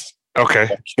once. Okay.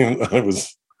 I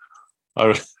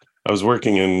was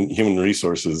working in human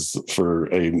resources for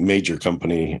a major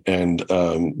company, and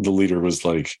the leader was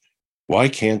like, why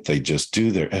can't they just do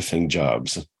their effing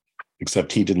jobs?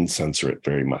 Except he didn't censor it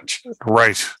very much.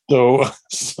 Right. So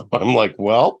I'm like,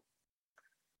 well,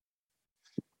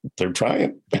 they're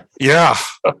trying. Yeah.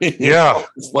 Yeah.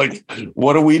 It's like,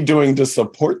 what are we doing to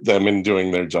support them in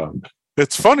doing their job?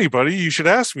 It's funny, buddy. You should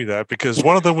ask me that, because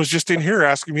one of them was just in here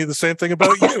asking me the same thing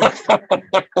about you.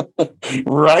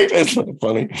 Right? It's not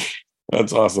funny.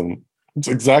 That's awesome. It's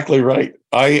exactly right.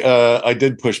 I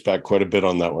did push back quite a bit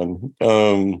on that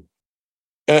one.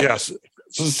 Yes.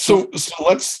 So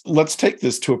let's take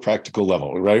this to a practical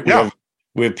level, right? Yeah.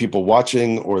 We have people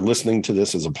watching or listening to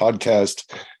this as a podcast,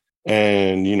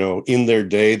 and in their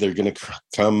day they're going to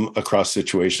come across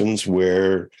situations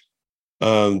where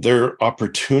there are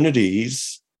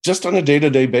opportunities just on a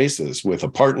day-to-day basis with a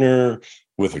partner,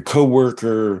 with a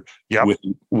coworker,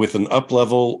 with an up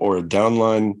level or a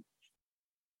downline.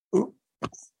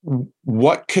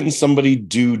 What can somebody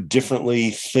do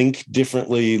differently, think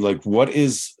differently? Like, what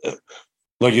is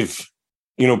like, if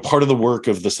part of the work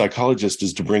of the psychologist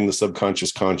is to bring the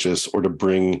subconscious conscious, or to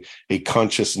bring a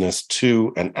consciousness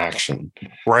to an action.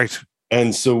 Right.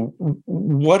 And so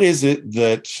what is it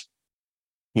that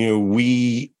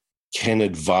we can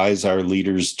advise our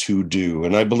leaders to do?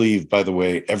 And I believe, by the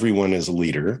way, everyone is a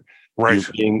leader. Right.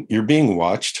 You're being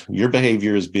watched. Your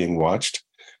behavior is being watched.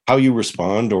 How you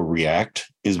respond or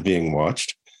react is being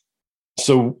watched.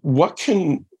 So what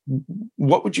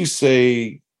would you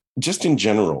say, just in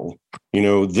general,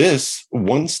 this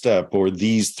one step or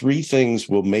these three things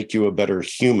will make you a better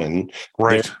human,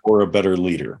 right, or a better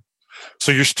leader?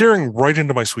 So you're steering right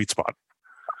into my sweet spot.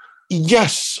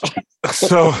 Yes.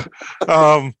 So,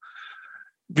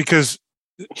 because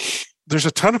there's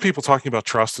a ton of people talking about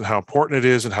trust and how important it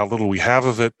is and how little we have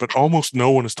of it, but almost no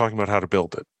one is talking about how to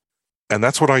build it. And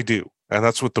that's what I do. And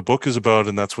that's what the book is about.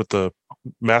 And that's what the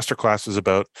masterclass is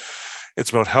about. It's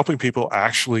about helping people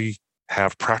actually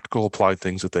have practical applied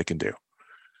things that they can do.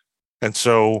 And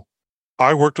so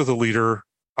I worked with a leader.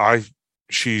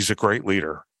 She's a great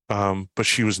leader, but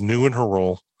she was new in her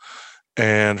role,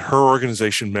 and her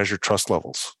organization measured trust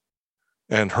levels,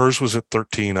 and hers was at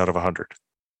 13 out of 100.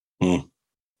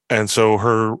 And so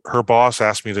her boss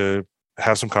asked me to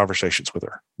have some conversations with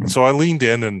her. And so I leaned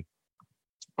in and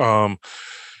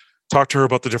talked to her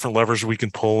about the different levers we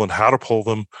can pull and how to pull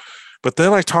them. But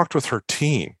then I talked with her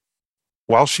team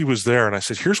while she was there, and I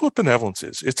said, here's what benevolence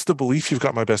is. It's the belief you've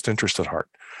got my best interest at heart.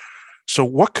 So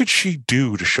what could she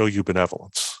do to show you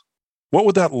benevolence? What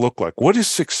would that look like? What is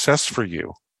success for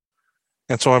you?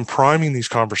 And so I'm priming these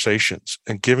conversations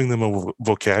and giving them a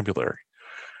vocabulary.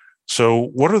 So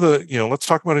what are let's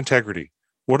talk about integrity.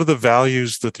 What are the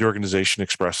values that the organization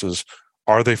expresses?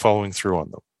 Are they following through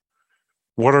on them?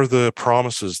 What are the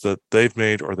promises that they've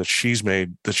made or that she's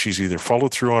made that she's either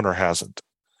followed through on or hasn't?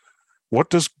 What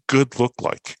does good look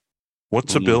like?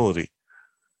 What's ability?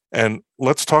 And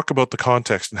let's talk about the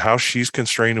context and how she's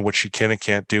constrained and what she can and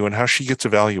can't do and how she gets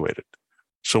evaluated,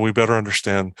 so we better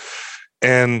understand.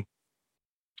 And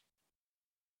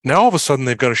now all of a sudden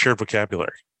they've got a shared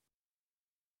vocabulary.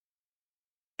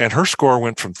 And her score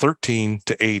went from 13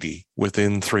 to 80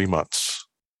 within 3 months.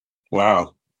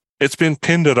 Wow. It's been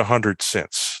pinned at 100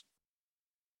 since.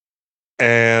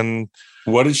 And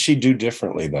what did she do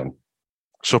differently then?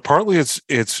 So partly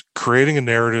it's creating a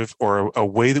narrative or a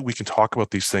way that we can talk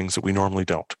about these things that we normally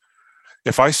don't.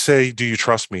 If I say, do you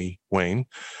trust me, Wayne?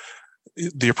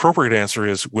 The appropriate answer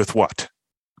is with what?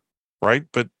 Right?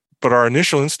 But our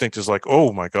initial instinct is like,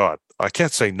 oh my God, I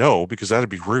can't say no because that'd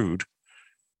be rude.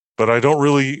 But I'm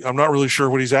not really sure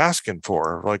what he's asking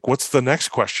for. Like, what's the next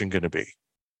question going to be?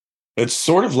 It's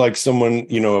sort of like someone,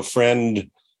 a friend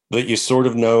that you sort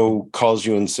of know calls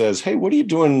you and says, hey, what are you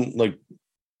doing like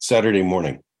Saturday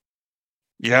morning?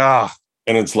 Yeah.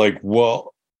 And it's like,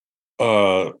 well,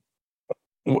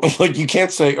 like you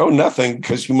can't say, oh, nothing,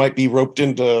 because you might be roped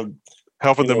into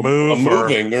helping them move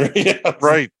moving or yeah.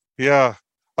 Right. Yeah.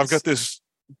 I've got this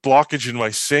blockage in my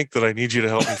sink that I need you to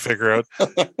help me figure out.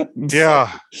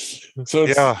 Yeah.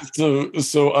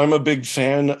 So I'm a big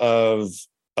fan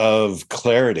of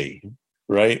clarity,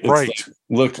 right? It's right. Like,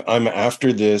 look, I'm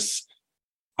after this.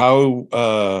 How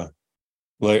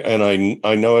and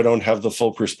I know I don't have the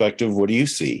full perspective. What do you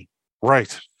see?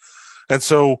 Right. And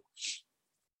so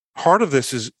part of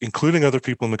this is including other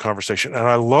people in the conversation. And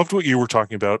I loved what you were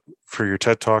talking about for your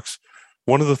TED Talks.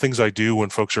 One of the things I do when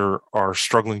folks are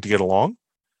struggling to get along.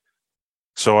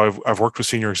 So I've worked with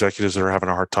senior executives that are having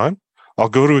a hard time. I'll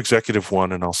go to executive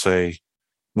one and I'll say,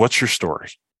 what's your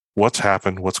story? What's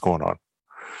happened? What's going on?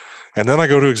 And then I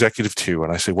go to executive two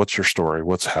and I say, what's your story?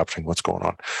 What's happening? What's going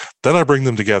on? Then I bring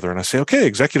them together and I say, okay,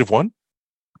 executive one,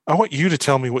 I want you to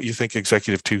tell me what you think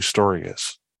executive two's story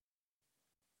is.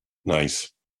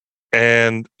 Nice.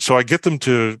 And so I get them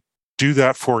to do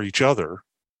that for each other.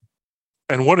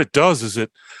 And what it does is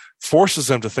it forces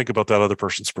them to think about that other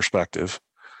person's perspective.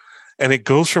 And it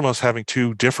goes from us having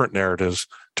two different narratives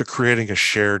to creating a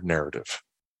shared narrative.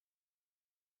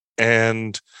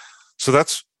 And so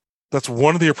that's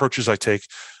one of the approaches I take.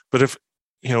 But if,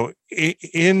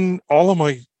 in all of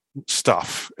my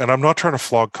stuff, and I'm not trying to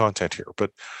flog content here,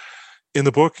 but in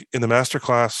the book, in the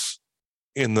masterclass,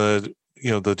 in the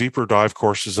deeper dive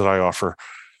courses that I offer,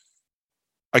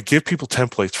 I give people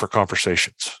templates for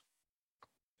conversations.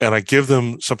 And I give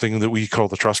them something that we call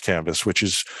the trust canvas, which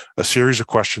is a series of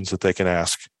questions that they can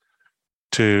ask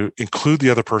to include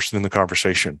the other person in the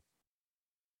conversation.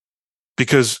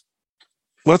 Because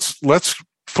let's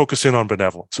focus in on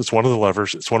benevolence. It's one of the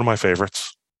levers. It's one of my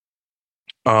favorites.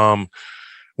 When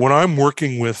I'm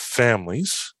working with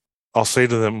families, I'll say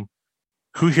to them,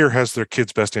 who here has their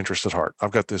kid's best interest at heart?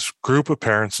 I've got this group of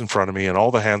parents in front of me and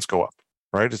all the hands go up,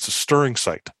 right? It's a stirring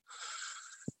sight.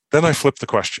 Then I flip the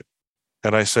question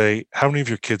and I say, how many of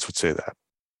your kids would say that?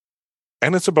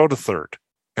 And it's about a third,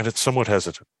 and it's somewhat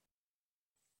hesitant.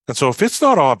 And so if it's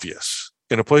not obvious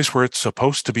in a place where it's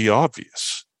supposed to be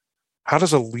obvious, how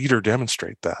does a leader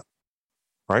demonstrate that,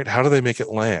 right? How do they make it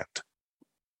land?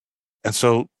 And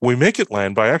so we make it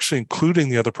land by actually including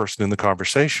the other person in the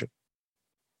conversation.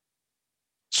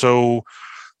 So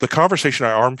the conversation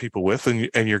I arm people with,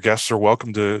 and your guests are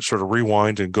welcome to sort of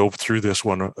rewind and go through this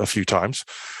one a few times.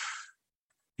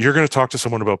 You're going to talk to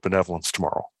someone about benevolence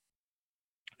tomorrow.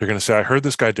 You're going to say, I heard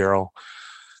this guy, Darryl,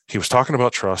 he was talking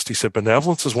about trust. He said,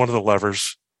 benevolence is one of the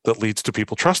levers that leads to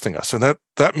people trusting us. And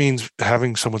that means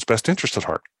having someone's best interest at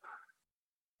heart.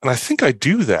 And I think I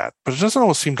do that, but it doesn't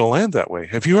always seem to land that way.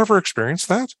 Have you ever experienced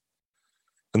that?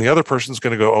 And the other person's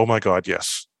going to go, oh my God,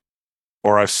 yes.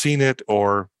 Or I've seen it,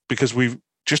 or because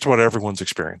just about everyone's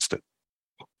experienced it.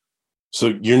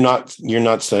 So you're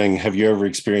not saying, have you ever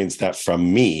experienced that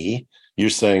from me? You're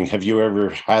saying, have you ever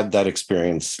had that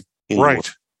experience in the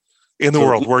world? In the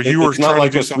world where you were it's not trying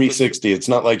like to do a 360. It's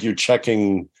not like you're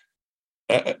checking.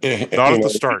 Not at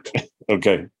the start.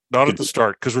 Okay. Not at the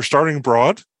start, because we're starting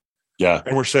broad. Yeah.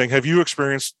 And we're saying, have you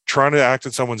experienced trying to act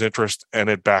in someone's interest and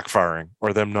it backfiring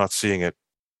or them not seeing it?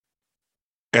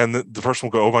 And the person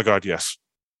will go, oh my God, yes.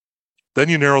 Then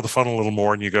you narrow the funnel a little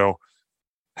more and you go,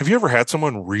 have you ever had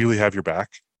someone really have your back?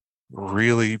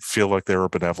 Really feel like they were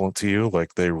benevolent to you,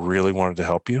 like they really wanted to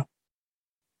help you?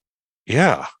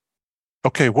 Yeah.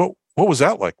 Okay, what was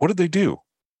that like? What did they do?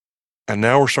 And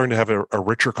now we're starting to have a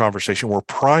richer conversation. We're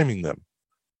priming them,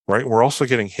 right? We're also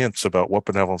getting hints about what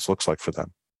benevolence looks like for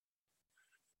them.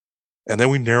 And then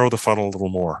we narrow the funnel a little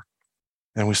more.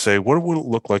 And we say, what would it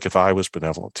look like if I was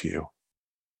benevolent to you?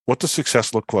 What does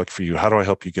success look like for you? How do I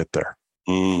help you get there?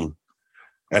 Mm.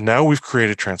 And now we've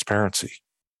created transparency.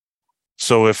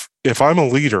 So if I'm a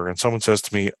leader and someone says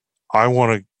to me, I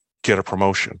want to get a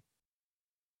promotion,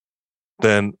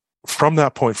 then from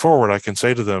that point forward, I can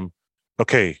say to them,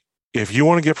 okay, if you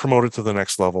want to get promoted to the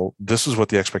next level, this is what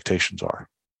the expectations are.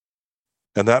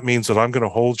 And that means that I'm going to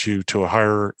hold you to a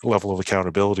higher level of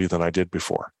accountability than I did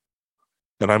before.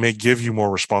 And I may give you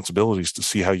more responsibilities to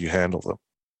see how you handle them.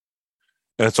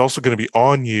 And it's also going to be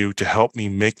on you to help me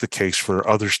make the case for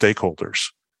other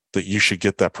stakeholders that you should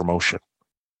get that promotion.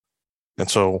 And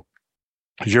so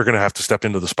you're going to have to step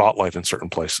into the spotlight in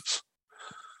certain places.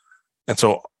 And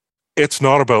so it's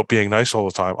not about being nice all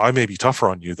the time. I may be tougher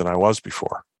on you than I was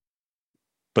before,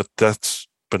 but that's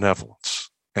benevolence.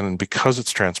 And because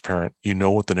it's transparent, you know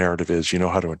what the narrative is, you know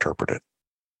how to interpret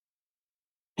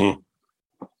it.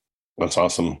 That's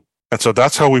awesome. And so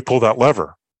that's how we pull that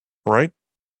lever, right?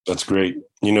 That's great.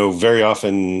 Very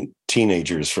often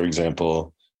teenagers, for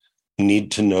example,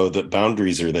 need to know that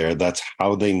boundaries are there. That's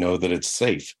how they know that it's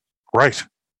safe. Right.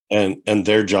 And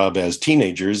their job as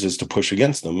teenagers is to push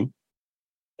against them.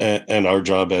 And our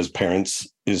job as parents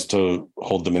is to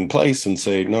hold them in place and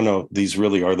say, no, these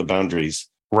really are the boundaries.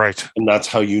 Right. And that's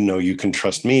how you know you can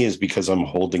trust me, is because I'm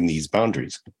holding these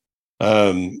boundaries.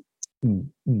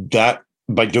 That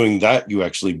by doing that, you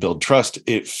actually build trust.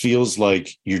 It feels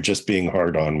like you're just being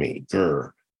hard on me.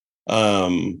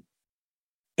 And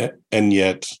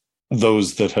yet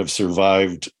those that have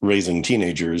survived raising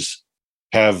teenagers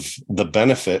have the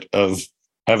benefit of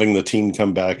having the teen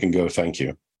come back and go, thank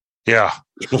you. Yeah.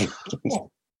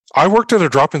 I worked at a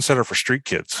drop-in center for street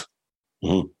kids.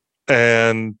 Mm-hmm.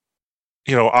 And,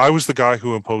 I was the guy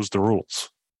who imposed the rules.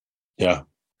 Yeah.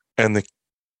 And the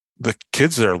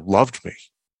kids there loved me.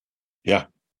 Yeah.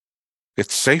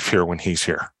 It's safe here when he's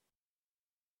here.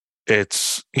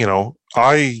 It's,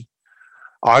 I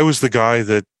was the guy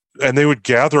that, and they would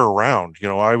gather around,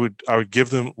 I would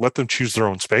let them choose their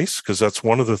own space, because that's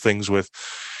one of the things with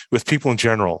people in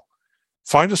general.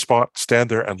 Find a spot,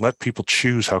 stand there, and let people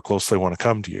choose how close they want to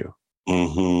come to you.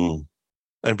 Mm-hmm.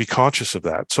 And be conscious of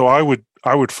that. So I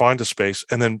would find a space,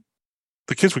 and then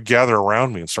the kids would gather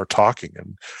around me and start talking.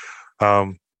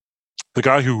 And the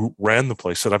guy who ran the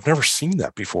place said, "I've never seen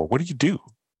that before. What do you do?"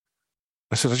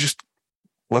 I said, "I just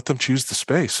let them choose the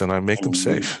space, and I make them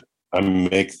safe. I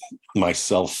make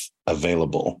myself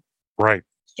available." Right.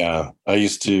 Yeah. I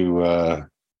used to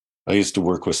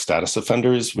work with status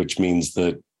offenders, which means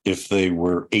that if they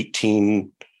were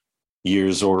 18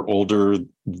 years or older,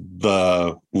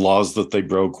 the laws that they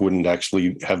broke wouldn't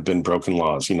actually have been broken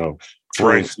laws,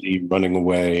 truancy, running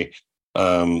away,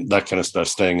 that kind of stuff,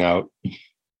 staying out.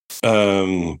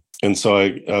 And so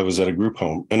I was at a group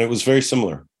home, and it was very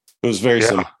similar. It was very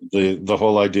similar. The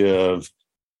whole idea of,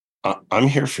 I'm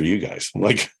here for you guys.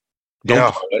 Like,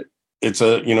 don't blow it. It's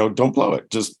don't blow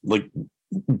it. Just like,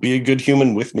 be a good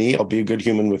human with me. I'll be a good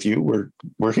human with you.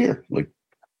 We're here. Like,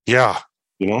 yeah.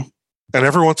 And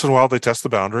every once in a while they test the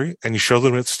boundary, and you show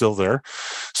them it's still there.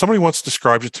 Somebody once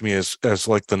described it to me as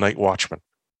like the night watchman.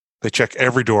 They check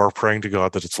every door, praying to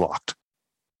God that it's locked.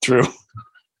 True.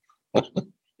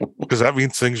 Because that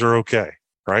means things are okay,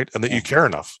 right? And that you care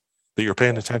enough, that you're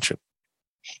paying attention.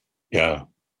 Yeah.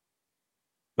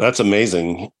 That's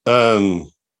amazing. All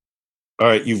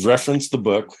right. You've referenced the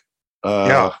book.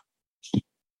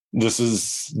 This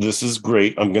is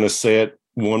great. I'm going to say it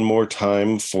one more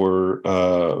time for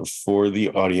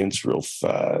the audience real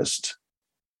fast.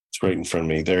 It's right in front of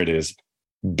me. There it is.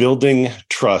 Building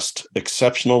Trust,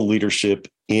 Exceptional Leadership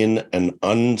in an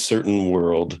Uncertain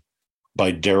World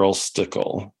by Darryl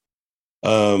Stickel.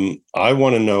 I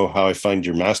want to know how I find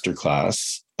your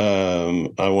masterclass.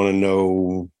 I want to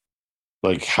know,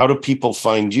 like, how do people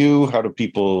find you? How do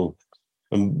people,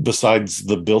 besides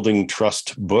the Building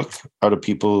Trust book, how do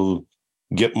people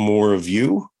get more of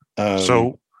you?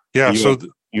 You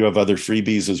have other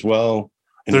freebies as well.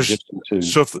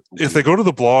 If they go to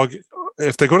the blog,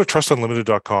 if they go to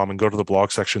trustunlimited.com and go to the blog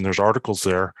section, there's articles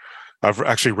there. I've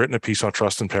actually written a piece on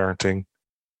trust and parenting.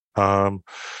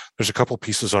 There's a couple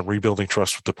pieces on rebuilding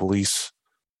trust with the police.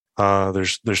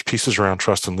 There's pieces around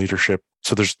trust and leadership.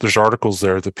 So there's articles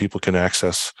there that people can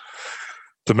access.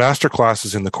 The masterclass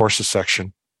is in the courses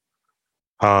section.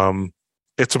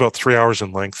 It's about 3 hours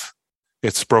in length.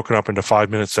 It's broken up into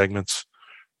 5-minute segments,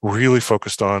 really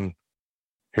focused on,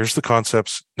 here's the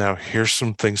concepts. Now here's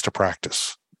some things to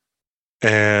practice.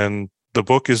 And the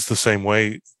book is the same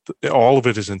way. All of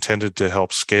it is intended to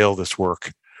help scale this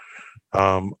work.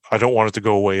 I don't want it to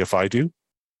go away if I do.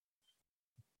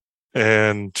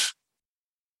 And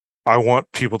I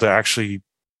want people to actually,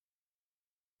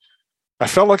 I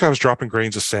felt like I was dropping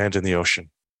grains of sand in the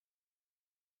ocean,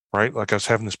 right? Like I was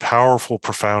having this powerful,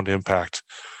 profound impact.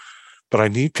 But I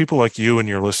need people like you and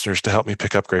your listeners to help me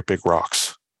pick up great big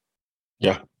rocks.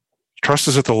 Yeah. Trust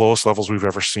is at the lowest levels we've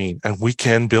ever seen, and we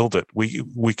can build it.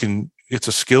 We can, it's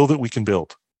a skill that we can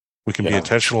build. We can be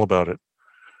intentional about it.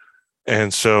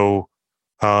 And so,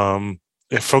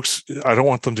 if folks, I don't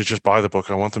want them to just buy the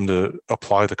book. I want them to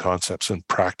apply the concepts and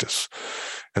practice.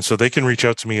 And so they can reach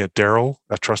out to me at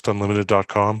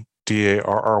Darryl@trustunlimited.com.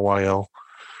 Darryl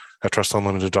at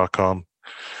trustunlimited.com,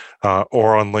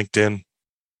 or on LinkedIn.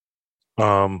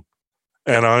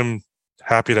 And I'm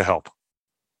happy to help.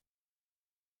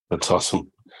 That's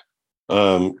awesome.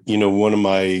 One of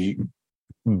my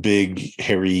big,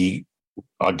 hairy,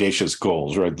 audacious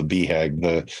goals, right? The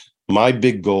BHAG, my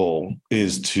big goal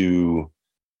is to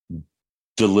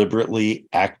deliberately,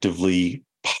 actively,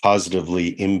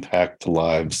 positively impact the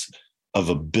lives of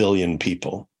 1 billion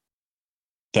people.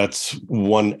 That's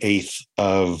 1/8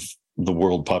 of the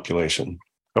world population.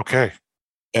 Okay.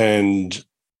 And,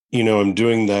 I'm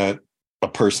doing that a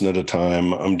person at a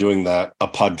time. I'm doing that a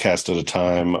podcast at a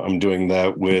time. I'm doing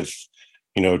that with,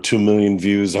 2 million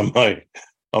views on my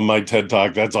TED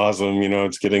Talk. That's awesome.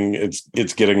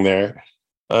 It's getting there.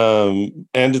 And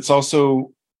it's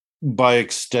also by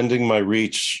extending my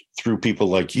reach through people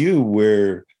like you,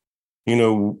 where,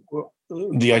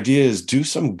 the idea is do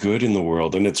some good in the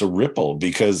world, and it's a ripple,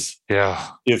 because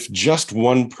if just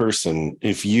one person,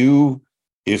 if you,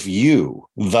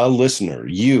 the listener,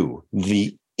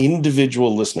 the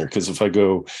individual listener, because if I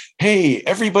go, hey,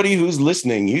 everybody who's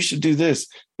listening, you should do this,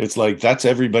 it's like, that's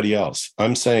everybody else.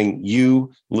 I'm saying,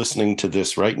 you listening to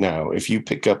this right now, if you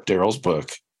pick up Darryl's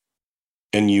book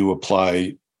and you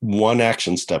apply one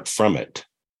action step from it,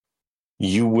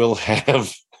 you will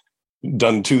have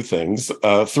done 2 things,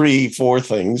 3, 4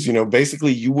 things.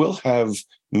 Basically, you will have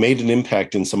made an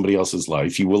impact in somebody else's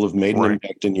life. You will have made an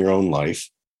impact in your own life.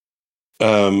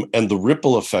 And the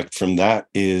ripple effect from that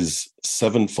is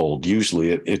 7-fold. Usually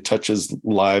it touches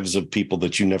lives of people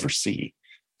that you never see.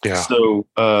 Yeah. So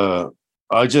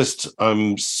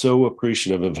I'm so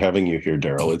appreciative of having you here,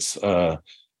 Darryl.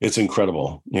 It's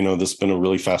incredible. This has been a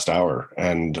really fast hour,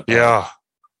 and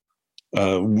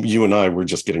you and I were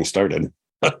just getting started.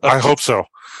 I hope so.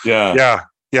 Yeah.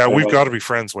 We've got to be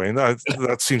friends, Wayne.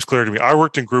 That seems clear to me. I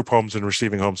worked in group homes and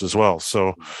receiving homes as well,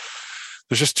 so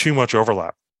there's just too much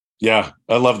overlap. Yeah,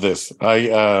 I love this.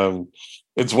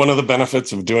 It's one of the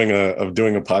benefits of doing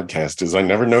a podcast is I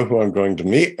never know who I'm going to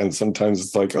meet, and sometimes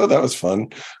it's like, oh, that was fun,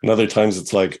 and other times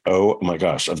it's like, oh my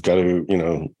gosh, I've got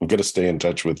to stay in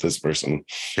touch with this person.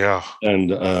 Yeah,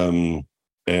 and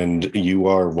you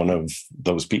are one of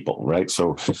those people, right?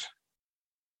 So.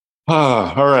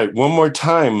 All right. One more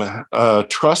time.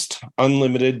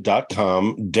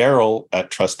 Trustunlimited.com, Darryl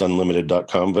at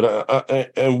trustunlimited.com.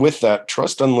 But and with that,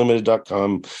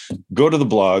 trustunlimited.com, go to the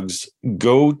blogs,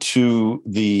 go to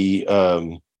the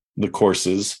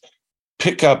courses,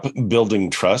 pick up Building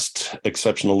Trust,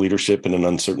 Exceptional Leadership in an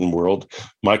Uncertain World.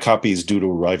 My copy is due to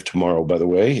arrive tomorrow, by the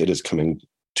way. It is coming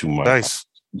to my nice.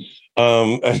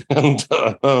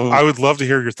 I would love to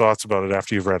hear your thoughts about it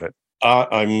after you've read it.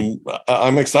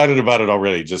 I'm excited about it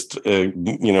already. Just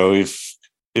if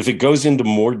it goes into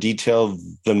more detail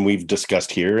than we've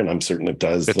discussed here, and I'm certain it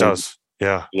does. It does.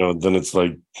 Yeah. Then it's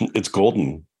like it's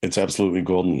golden. It's absolutely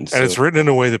golden. And it's written in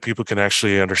a way that people can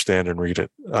actually understand and read it.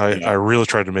 I really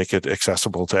tried to make it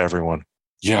accessible to everyone.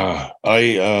 Yeah. I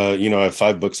have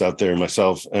 5 books out there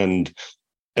myself, and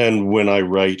when I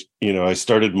write, I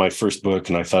started my first book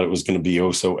and I thought it was going to be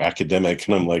so academic,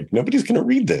 and I'm like, nobody's going to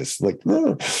read this. Like,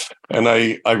 no. And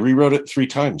I rewrote it 3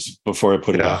 times before I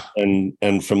put it out.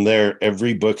 And from there,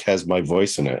 every book has my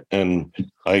voice in it. And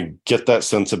I get that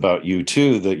sense about you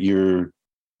too, that you're,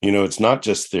 it's not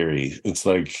just theory. It's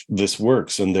like, this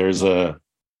works. And there's a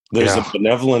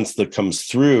benevolence that comes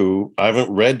through. I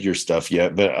haven't read your stuff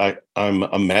yet, but I'm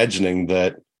imagining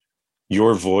that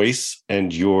your voice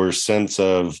and your sense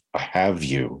of I have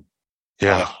you,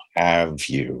 I've got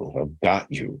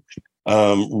you,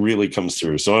 really comes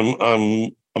through. So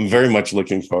I'm very much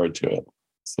looking forward to it.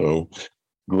 So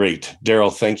great,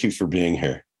 Darryl. Thank you for being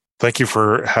here. Thank you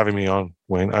for having me on,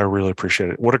 Wayne. I really appreciate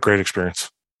it. What a great experience.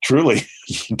 Truly,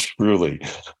 truly.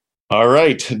 All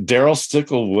right, Darryl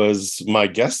Stickel was my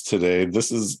guest today.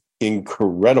 This is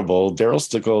incredible, Darryl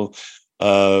Stickel.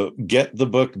 Get the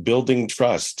book Building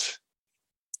Trust.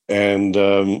 And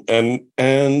drop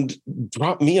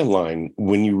me a line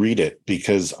when you read it,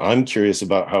 because I'm curious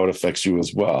about how it affects you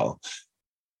as well.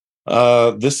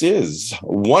 This is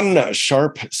one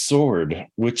sharp sword,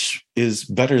 which is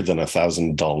better than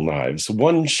 1,000 dull knives.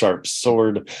 One sharp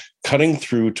sword cutting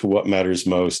through to what matters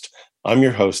most. I'm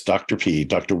your host, Dr. P,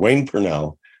 Dr. Wayne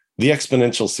Purnell, the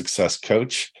Exponential Success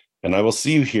Coach, and I will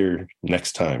see you here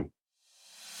next time.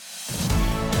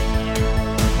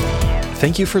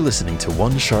 Thank you for listening to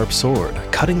One Sharp Sword,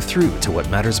 cutting through to what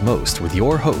matters most with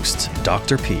your host,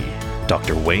 Dr. P,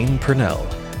 Dr. Wayne Purnell,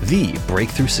 the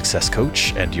Breakthrough Success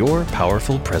Coach and your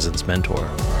Powerful Presence Mentor.